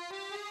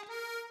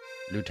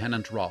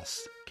 Lieutenant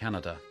Ross,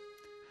 Canada.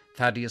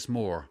 Thaddeus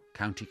Moore,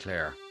 County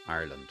Clare,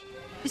 Ireland.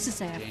 This is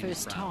our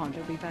first time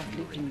that we both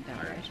lived in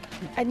Ballarat.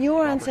 And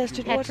your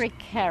ancestor, Patrick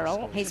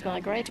Carroll, he's my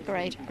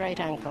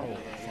great-great-great-uncle.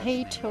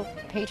 He took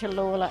Peter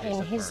Lawler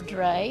in his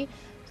dray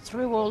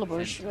through all the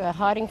bush,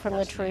 hiding from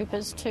the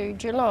troopers, to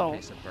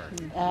Geelong.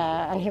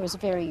 And he was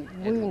very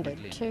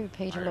wounded too,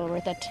 Peter Lawler,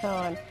 at that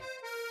time.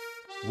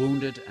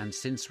 Wounded and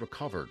since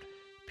recovered,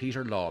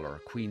 Peter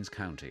Lawler, Queen's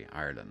County,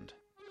 Ireland.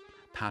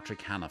 Patrick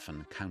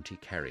Hanafin, County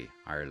Kerry,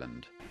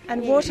 Ireland.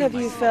 And what have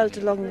you felt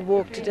along the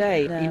walk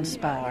today?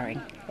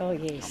 Inspiring. Oh,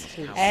 yes.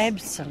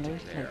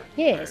 Absolutely.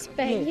 Yes,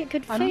 but you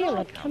could feel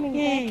it coming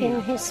back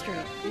in history.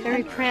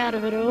 Very proud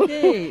of it all.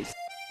 Yes.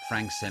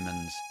 Frank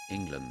Simmons,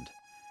 England.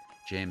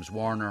 James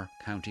Warner,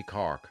 County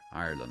Cork,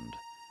 Ireland.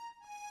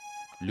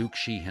 Luke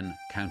Sheehan,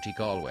 County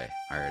Galway,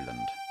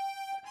 Ireland.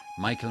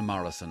 Michael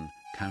Morrison,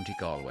 County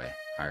Galway,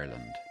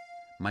 Ireland.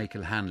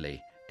 Michael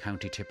Hanley,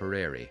 County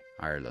Tipperary,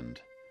 Ireland.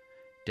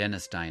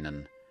 Dennis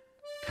Dinan,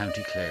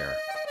 County Clare,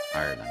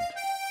 Ireland.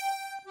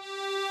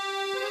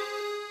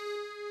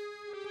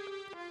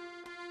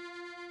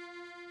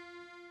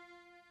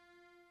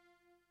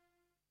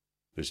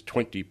 There's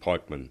 20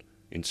 pikemen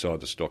inside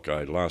the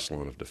stockade, last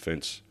line of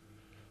defence.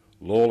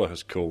 Lawler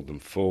has called them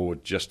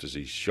forward just as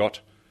he's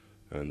shot,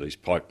 and these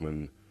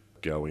pikemen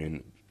go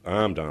in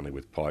armed only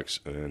with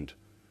pikes and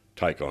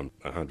take on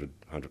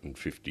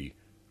 150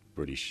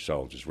 British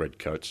soldiers,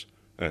 redcoats,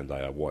 and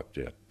they are wiped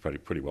out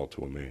pretty well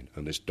to a man.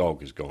 And this dog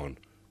has gone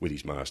with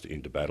his master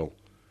into battle.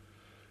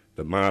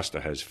 The master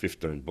has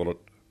 15 bullet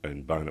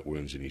and bayonet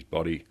wounds in his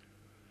body,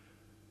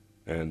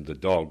 and the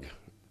dog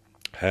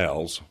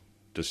howls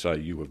to say,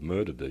 "You have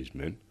murdered these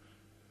men,"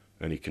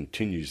 and he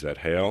continues that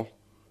howl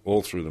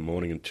all through the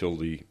morning until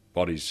the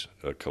bodies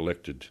are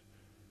collected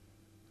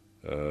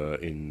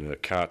in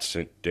carts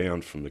sent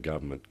down from the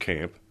government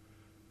camp.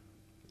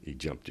 He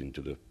jumped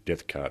into the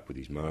death cart with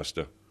his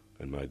master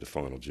and made the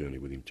final journey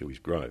with him to his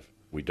grave.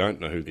 We don't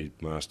know who his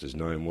master's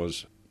name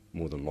was.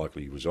 More than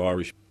likely he was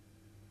Irish.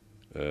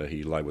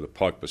 He lay with a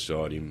pike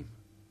beside him,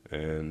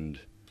 and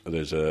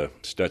there's a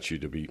statue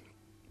to be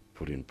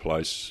put in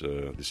place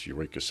this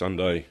Eureka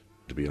Sunday,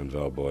 to be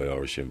unveiled by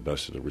Irish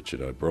Ambassador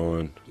Richard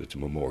O'Brien. It's a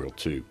memorial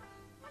to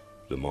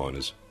the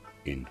miners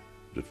in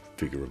the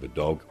figure of a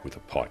dog with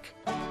a pike.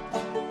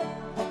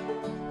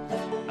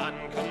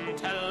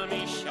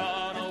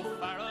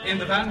 In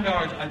the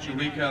vanguard at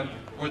Eureka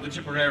were the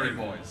Tipperary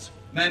boys.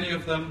 Many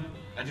of them,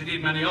 and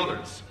indeed many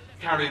others,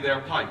 carry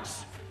their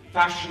pikes,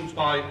 fashioned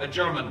by a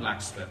German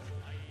blacksmith.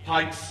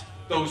 Pikes,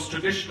 those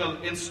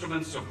traditional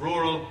instruments of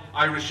rural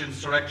Irish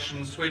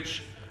insurrections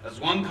which, as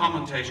one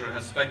commentator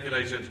has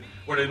speculated,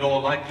 were in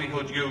all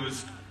likelihood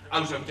used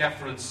out of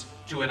deference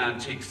to an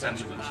antique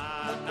sentiment.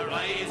 At the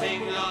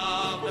rising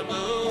of the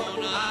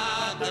moon,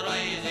 at the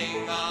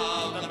rising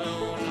of the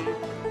moon,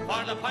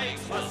 for the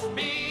pikes must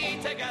be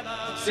together.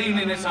 Seen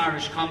in its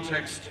Irish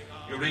context,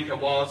 Eureka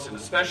was, in a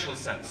special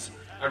sense,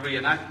 a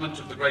reenactment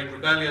of the Great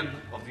Rebellion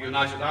of the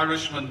United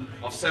Irishmen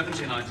of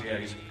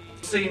 1798,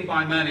 seen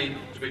by many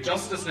to be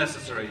just as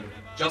necessary,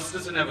 just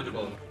as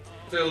inevitable,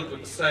 filled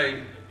with the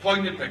same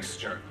poignant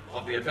mixture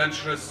of the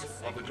adventurous,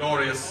 of the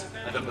glorious,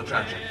 and of the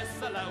tragic.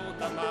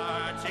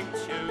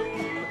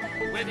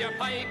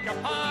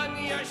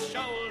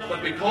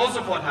 But because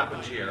of what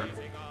happened here,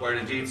 where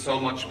indeed so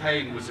much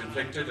pain was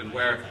inflicted and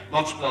where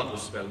much blood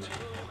was spilled,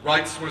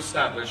 rights were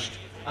established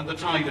and the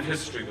tide of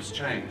history was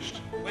changed.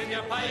 With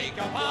your pike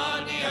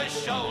upon your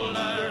shoulder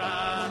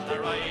at the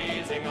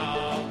rising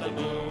of the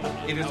moon.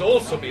 It is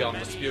also beyond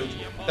dispute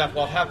that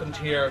what happened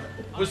here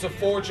was the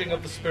forging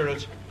of the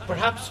spirit,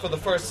 perhaps for the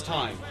first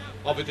time,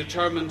 of a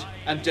determined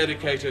and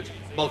dedicated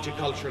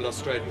multicultural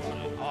Australia.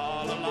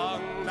 All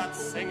along that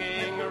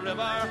singing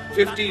river,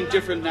 15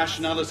 different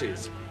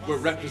nationalities were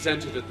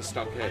represented at the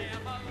stockade,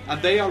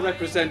 and they are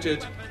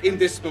represented in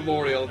this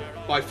memorial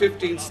by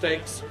 15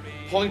 stakes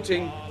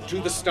pointing to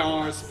the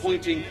stars,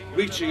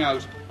 reaching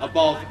out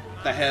above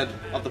the head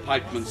of the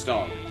pikeman's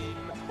dog.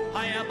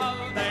 high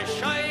above their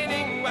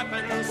shining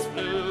weapons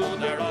flew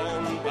their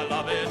own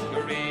beloved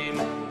green.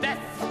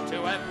 Death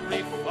to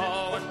every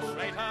foe and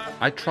traitor.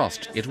 I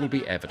trust it will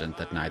be evident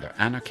that neither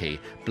anarchy,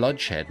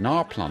 bloodshed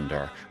nor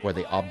plunder were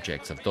the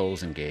objects of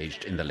those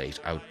engaged in the late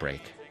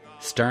outbreak.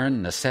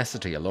 Stern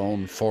necessity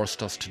alone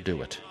forced us to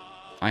do it.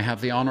 I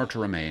have the honour to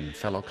remain,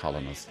 fellow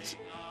colonists,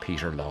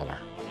 Peter Lawler.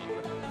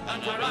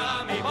 And our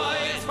army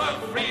boys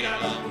for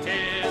freedom,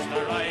 'tis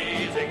the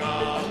rising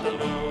of the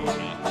moon.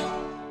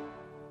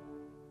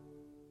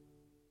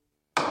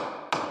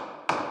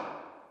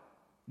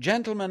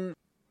 Gentlemen,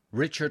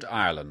 Richard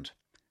Ireland,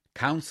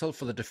 Counsel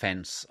for the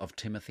Defence of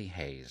Timothy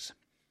Hayes.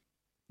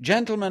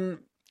 Gentlemen,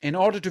 in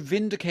order to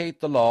vindicate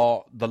the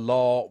law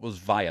was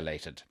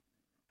violated.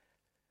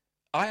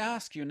 I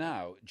ask you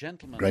now,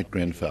 gentlemen...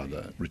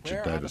 Great-grandfather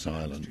Richard Davis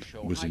Ireland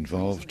was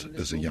involved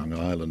as a young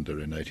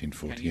Islander in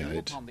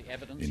 1848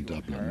 in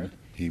Dublin.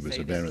 He was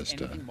a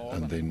barrister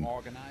and then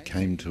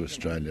came to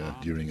Australia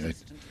during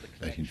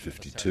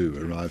 1852,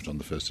 arrived on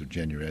the 1st of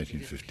January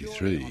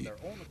 1853,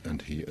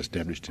 and he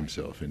established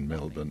himself in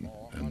Melbourne,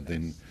 and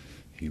then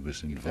He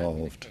was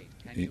involved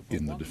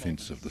in the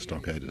defence of the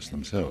stockaders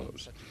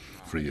themselves,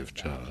 free of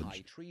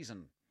charge.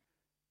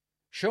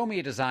 Show me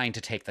a design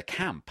to take the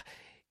camp,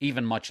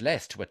 even much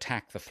less to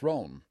attack the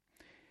throne.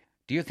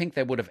 Do you think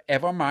they would have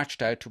ever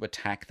marched out to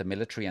attack the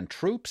military and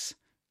troops?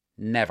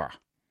 Never.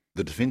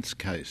 The defence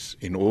case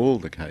in all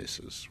the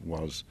cases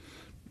was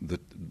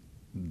that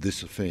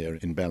this affair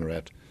in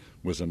Ballarat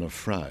was an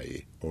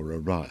affray or a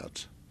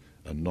riot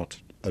and not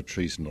a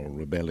treasonal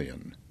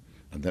rebellion,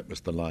 and that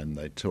was the line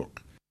they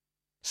took.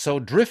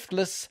 So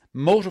driftless,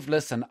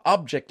 motiveless and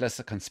objectless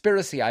a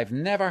conspiracy I've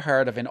never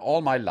heard of in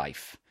all my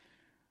life.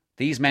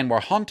 These men were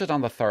hunted on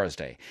the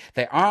Thursday.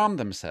 They armed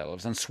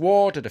themselves and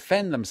swore to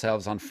defend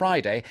themselves on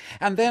Friday,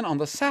 and then on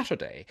the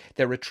Saturday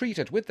they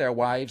retreated with their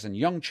wives and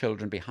young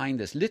children behind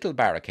this little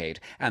barricade,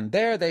 and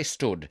there they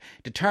stood,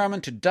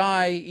 determined to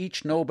die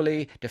each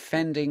nobly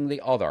defending the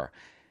other.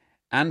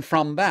 And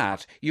from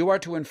that you are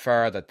to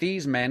infer that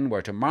these men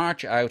were to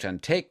march out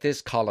and take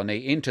this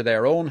colony into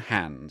their own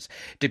hands,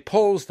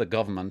 depose the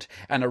government,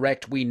 and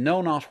erect we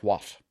know not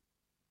what.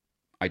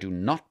 I do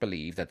not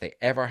believe that they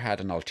ever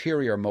had an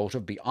ulterior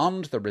motive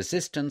beyond the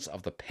resistance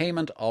of the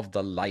payment of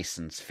the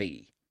licence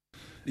fee.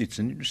 It's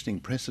an interesting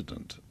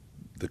precedent.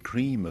 The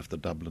cream of the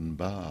Dublin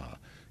Bar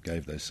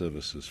gave their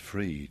services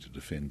free to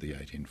defend the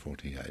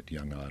 1848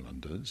 Young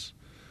Islanders,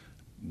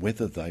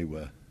 whether they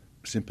were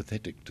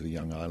sympathetic to the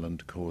Young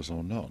Island cause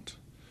or not,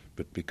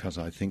 but because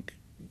I think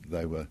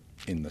they were,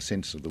 in the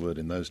sense of the word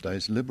in those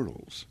days,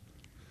 liberals,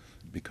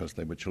 because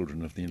they were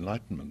children of the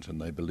Enlightenment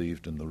and they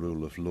believed in the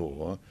rule of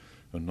law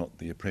and not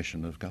the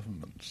oppression of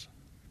governments.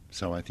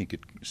 So I think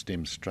it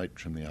stems straight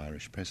from the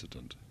Irish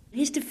precedent.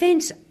 His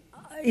defence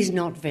is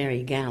not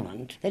very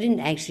gallant. They didn't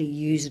actually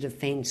use a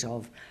defence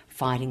of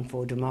fighting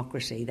for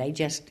democracy. They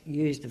just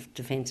used the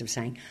defence of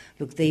saying,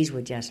 look, these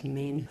were just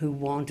men who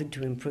wanted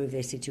to improve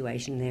their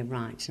situation, their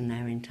rights, and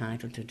they were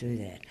entitled to do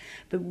that.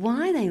 But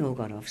why they all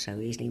got off so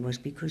easily was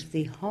because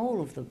the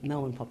whole of the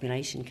Melbourne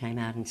population came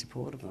out in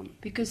support of them.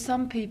 Because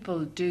some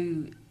people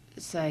do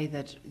say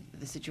that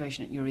the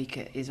situation at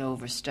Eureka is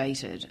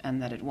overstated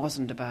and that it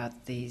wasn't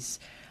about these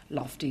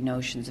lofty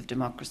notions of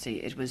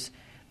democracy. It was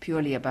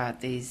purely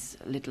about these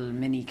little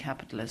mini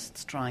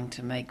capitalists trying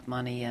to make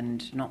money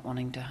and not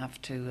wanting to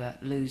have to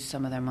lose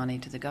some of their money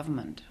to the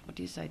government. What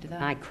do you say to that?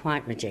 I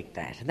quite reject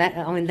that.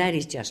 That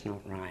is just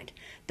not right.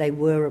 They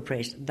were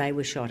oppressed. They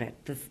were shot at.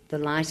 The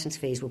licence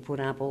fees were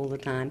put up all the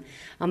time.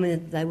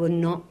 They were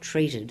not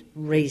treated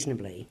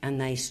reasonably,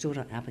 and they stood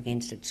up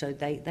against it. So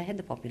they had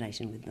the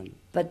population with them.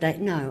 But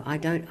I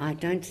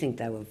don't think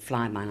they were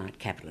fly-by-night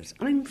capitalists.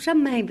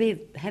 Some may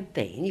have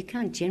been. You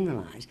can't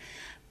generalise.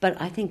 But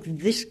I think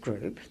this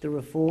group, the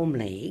Reform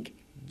League,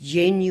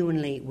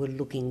 genuinely were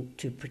looking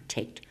to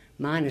protect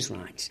miners'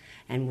 rights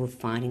and were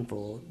fighting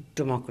for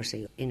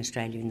democracy in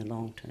Australia in the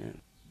long term.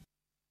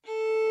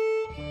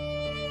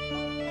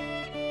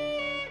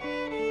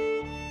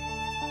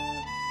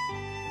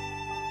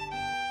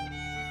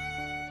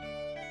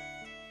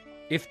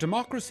 If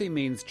democracy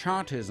means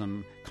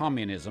Chartism,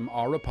 communism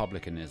or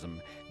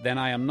republicanism, then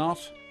I am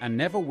not and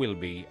never will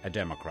be a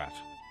Democrat.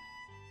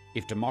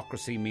 If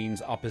democracy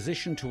means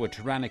opposition to a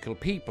tyrannical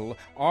people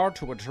or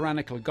to a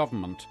tyrannical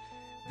government,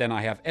 then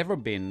I have ever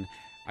been,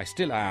 I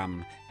still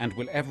am, and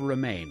will ever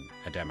remain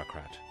a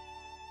Democrat.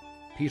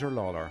 Peter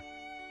Lawler,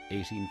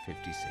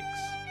 1856.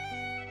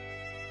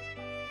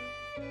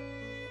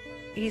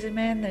 He's a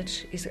man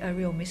that is a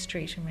real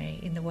mystery to me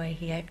in the way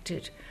he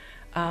acted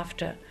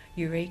after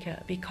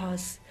Eureka,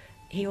 because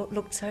he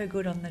looked so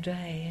good on the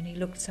day and he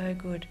looked so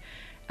good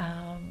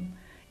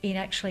in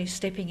actually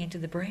stepping into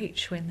the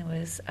breach when there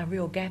was a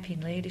real gap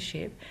in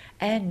leadership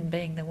and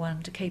being the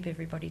one to keep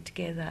everybody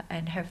together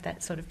and have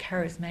that sort of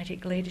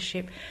charismatic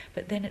leadership,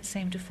 but then it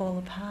seemed to fall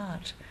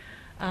apart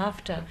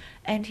after.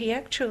 And he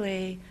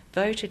actually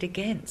voted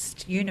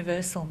against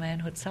universal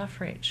manhood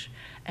suffrage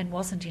and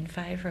wasn't in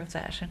favour of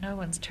that, and no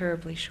one's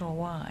terribly sure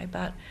why,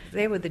 but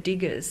there were the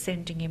diggers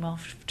sending him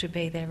off to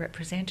be their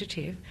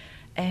representative,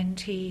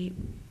 and he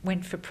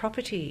went for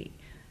property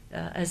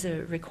as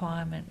a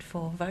requirement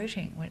for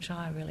voting, which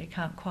I really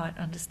can't quite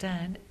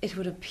understand. It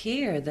would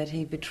appear that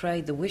he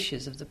betrayed the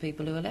wishes of the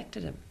people who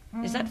elected him.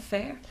 Is that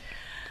fair?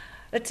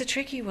 It's a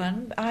tricky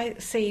one. I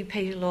see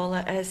Peter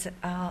Lawler as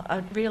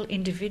a real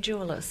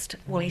individualist.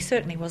 Well, he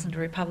certainly wasn't a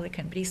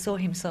Republican, but he saw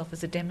himself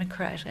as a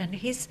Democrat, and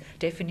his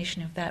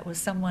definition of that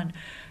was someone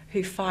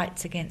who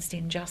fights against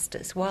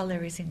injustice. While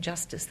there is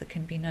injustice, there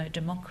can be no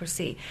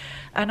democracy.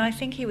 And I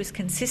think he was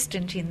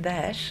consistent in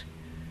that,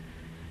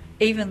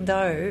 even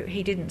though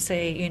he didn't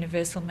see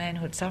universal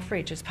manhood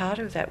suffrage as part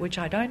of that, which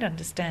I don't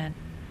understand.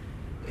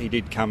 He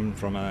did come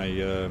from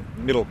a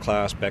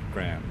middle-class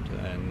background,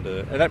 and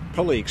that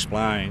probably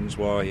explains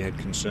why he had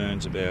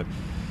concerns about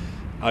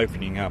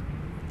opening up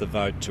the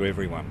vote to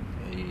everyone.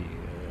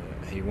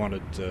 He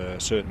wanted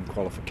certain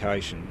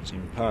qualifications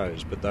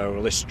imposed, but they were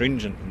less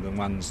stringent than the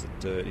ones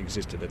that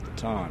existed at the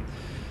time.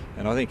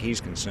 And I think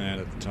his concern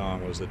at the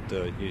time was that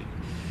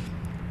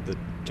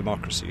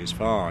democracy is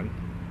fine,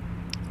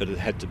 but it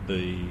had to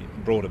be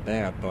brought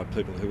about by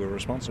people who were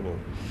responsible.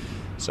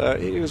 So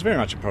he was very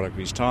much a product of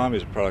his time, he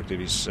was a product of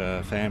his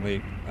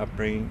family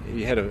upbringing.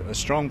 He had a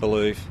strong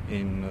belief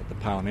in the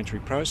parliamentary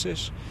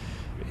process.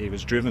 He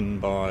was driven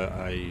by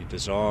a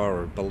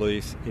desire or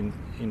belief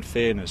in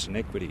fairness and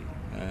equity.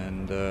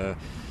 And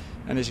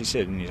as he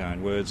said in his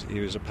own words, he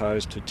was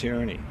opposed to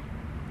tyranny.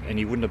 And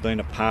he wouldn't have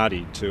been a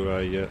party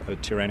to a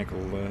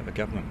tyrannical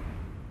government.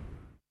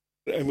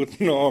 I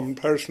wouldn't know him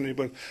personally,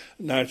 but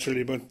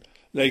naturally, but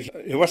like,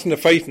 he wasn't a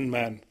fighting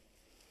man.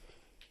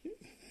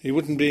 He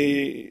wouldn't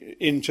be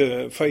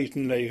into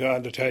fighting like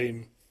all the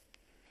time.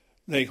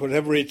 Like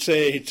whatever he'd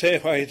say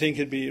what I think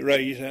would be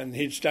right, and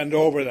he'd stand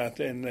over that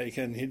then, like,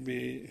 and he'd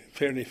be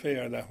fairly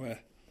fair that way.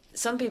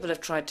 Some people have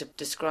tried to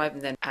describe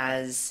him then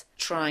as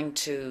trying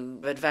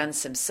to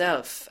advance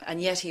himself, and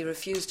yet he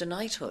refused a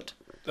knighthood.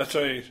 That's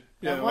right.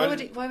 Yeah. Why would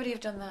he have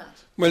done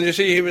that? Well, you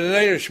see, he was an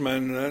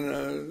Irishman,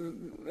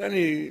 and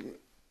any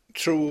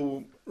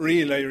true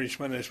real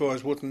Irishman, I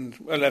suppose, wouldn't,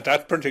 well, at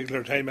that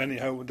particular time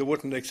anyhow, they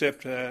wouldn't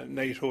accept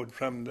knighthood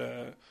from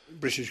the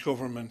British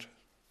government.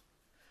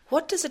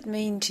 What does it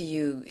mean to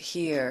you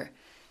here?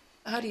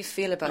 How do you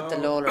feel about the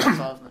Lawler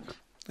involvement?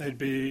 I'd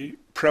be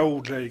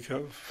proud, like,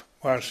 of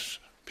what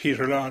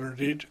Peter Lawler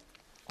did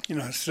in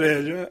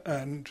Australia,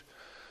 and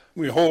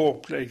we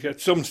hope, like,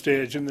 at some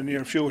stage in the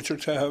near future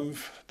to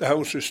have the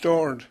house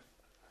restored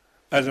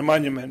as a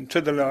monument to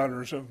the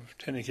Lawlers of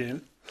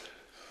Tennikill.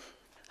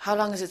 How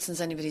long is it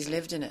since anybody's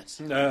lived in it?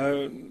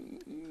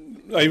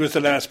 I was the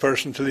last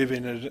person to live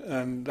in it,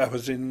 and that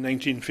was in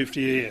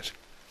 1958.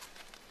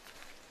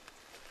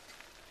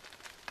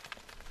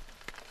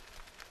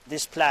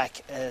 This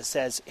plaque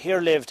says,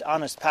 "Here lived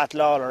honest Pat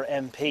Lawler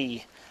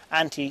MP,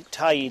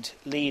 anti-tide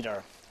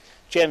leader,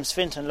 James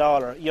Fintan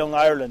Lawler, Young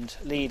Ireland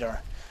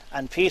leader,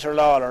 and Peter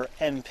Lawler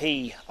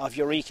MP of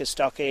Eureka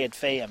Stockade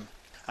fame."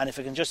 And if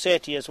I can just say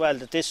to you as well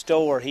that this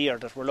door here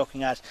that we're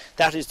looking at,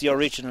 that is the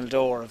original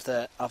door of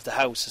the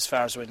house as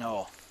far as we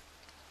know.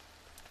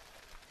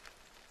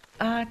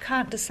 I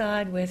can't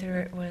decide whether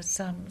it was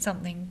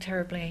something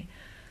terribly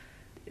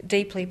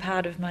deeply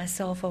part of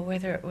myself or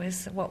whether it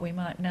was what we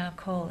might now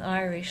call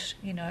Irish,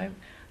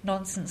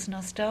 nonsense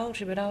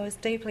nostalgia, but I was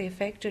deeply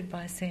affected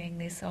by seeing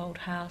this old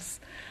house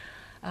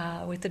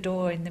with the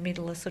door in the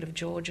middle, a sort of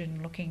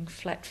Georgian-looking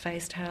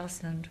flat-faced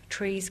house, and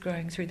trees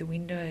growing through the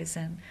windows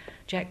and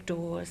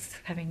jackdaws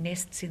having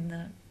nests in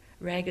the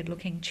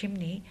ragged-looking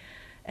chimney,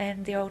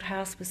 and the old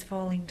house was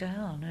falling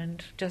down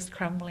and just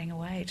crumbling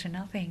away to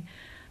nothing.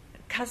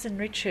 Cousin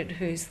Richard,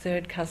 whose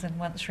third cousin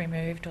once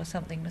removed or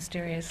something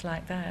mysterious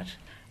like that,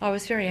 I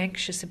was very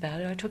anxious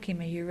about it. I took him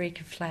a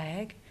Eureka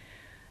flag,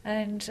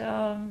 and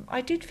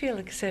I did feel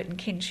a certain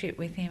kinship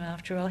with him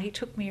after all. He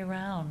took me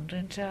around,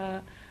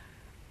 and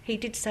he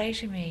did say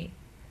to me,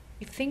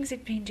 "If things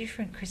had been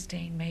different,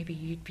 Christine, maybe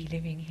you'd be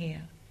living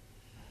here,"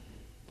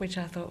 which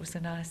I thought was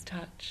a nice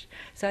touch.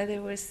 So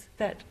there was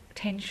that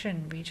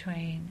tension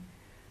between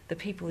the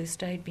people who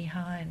stayed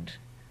behind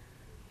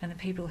and the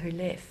people who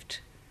left.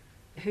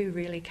 Who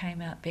really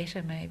came out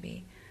better,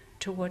 maybe?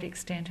 To what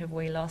extent have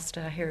we lost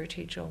our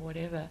heritage or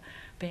whatever,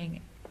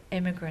 being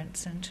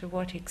immigrants, and to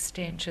what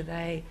extent are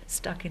they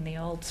stuck in the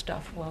old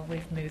stuff while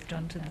we've moved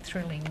on to the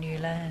thrilling new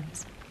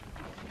lands?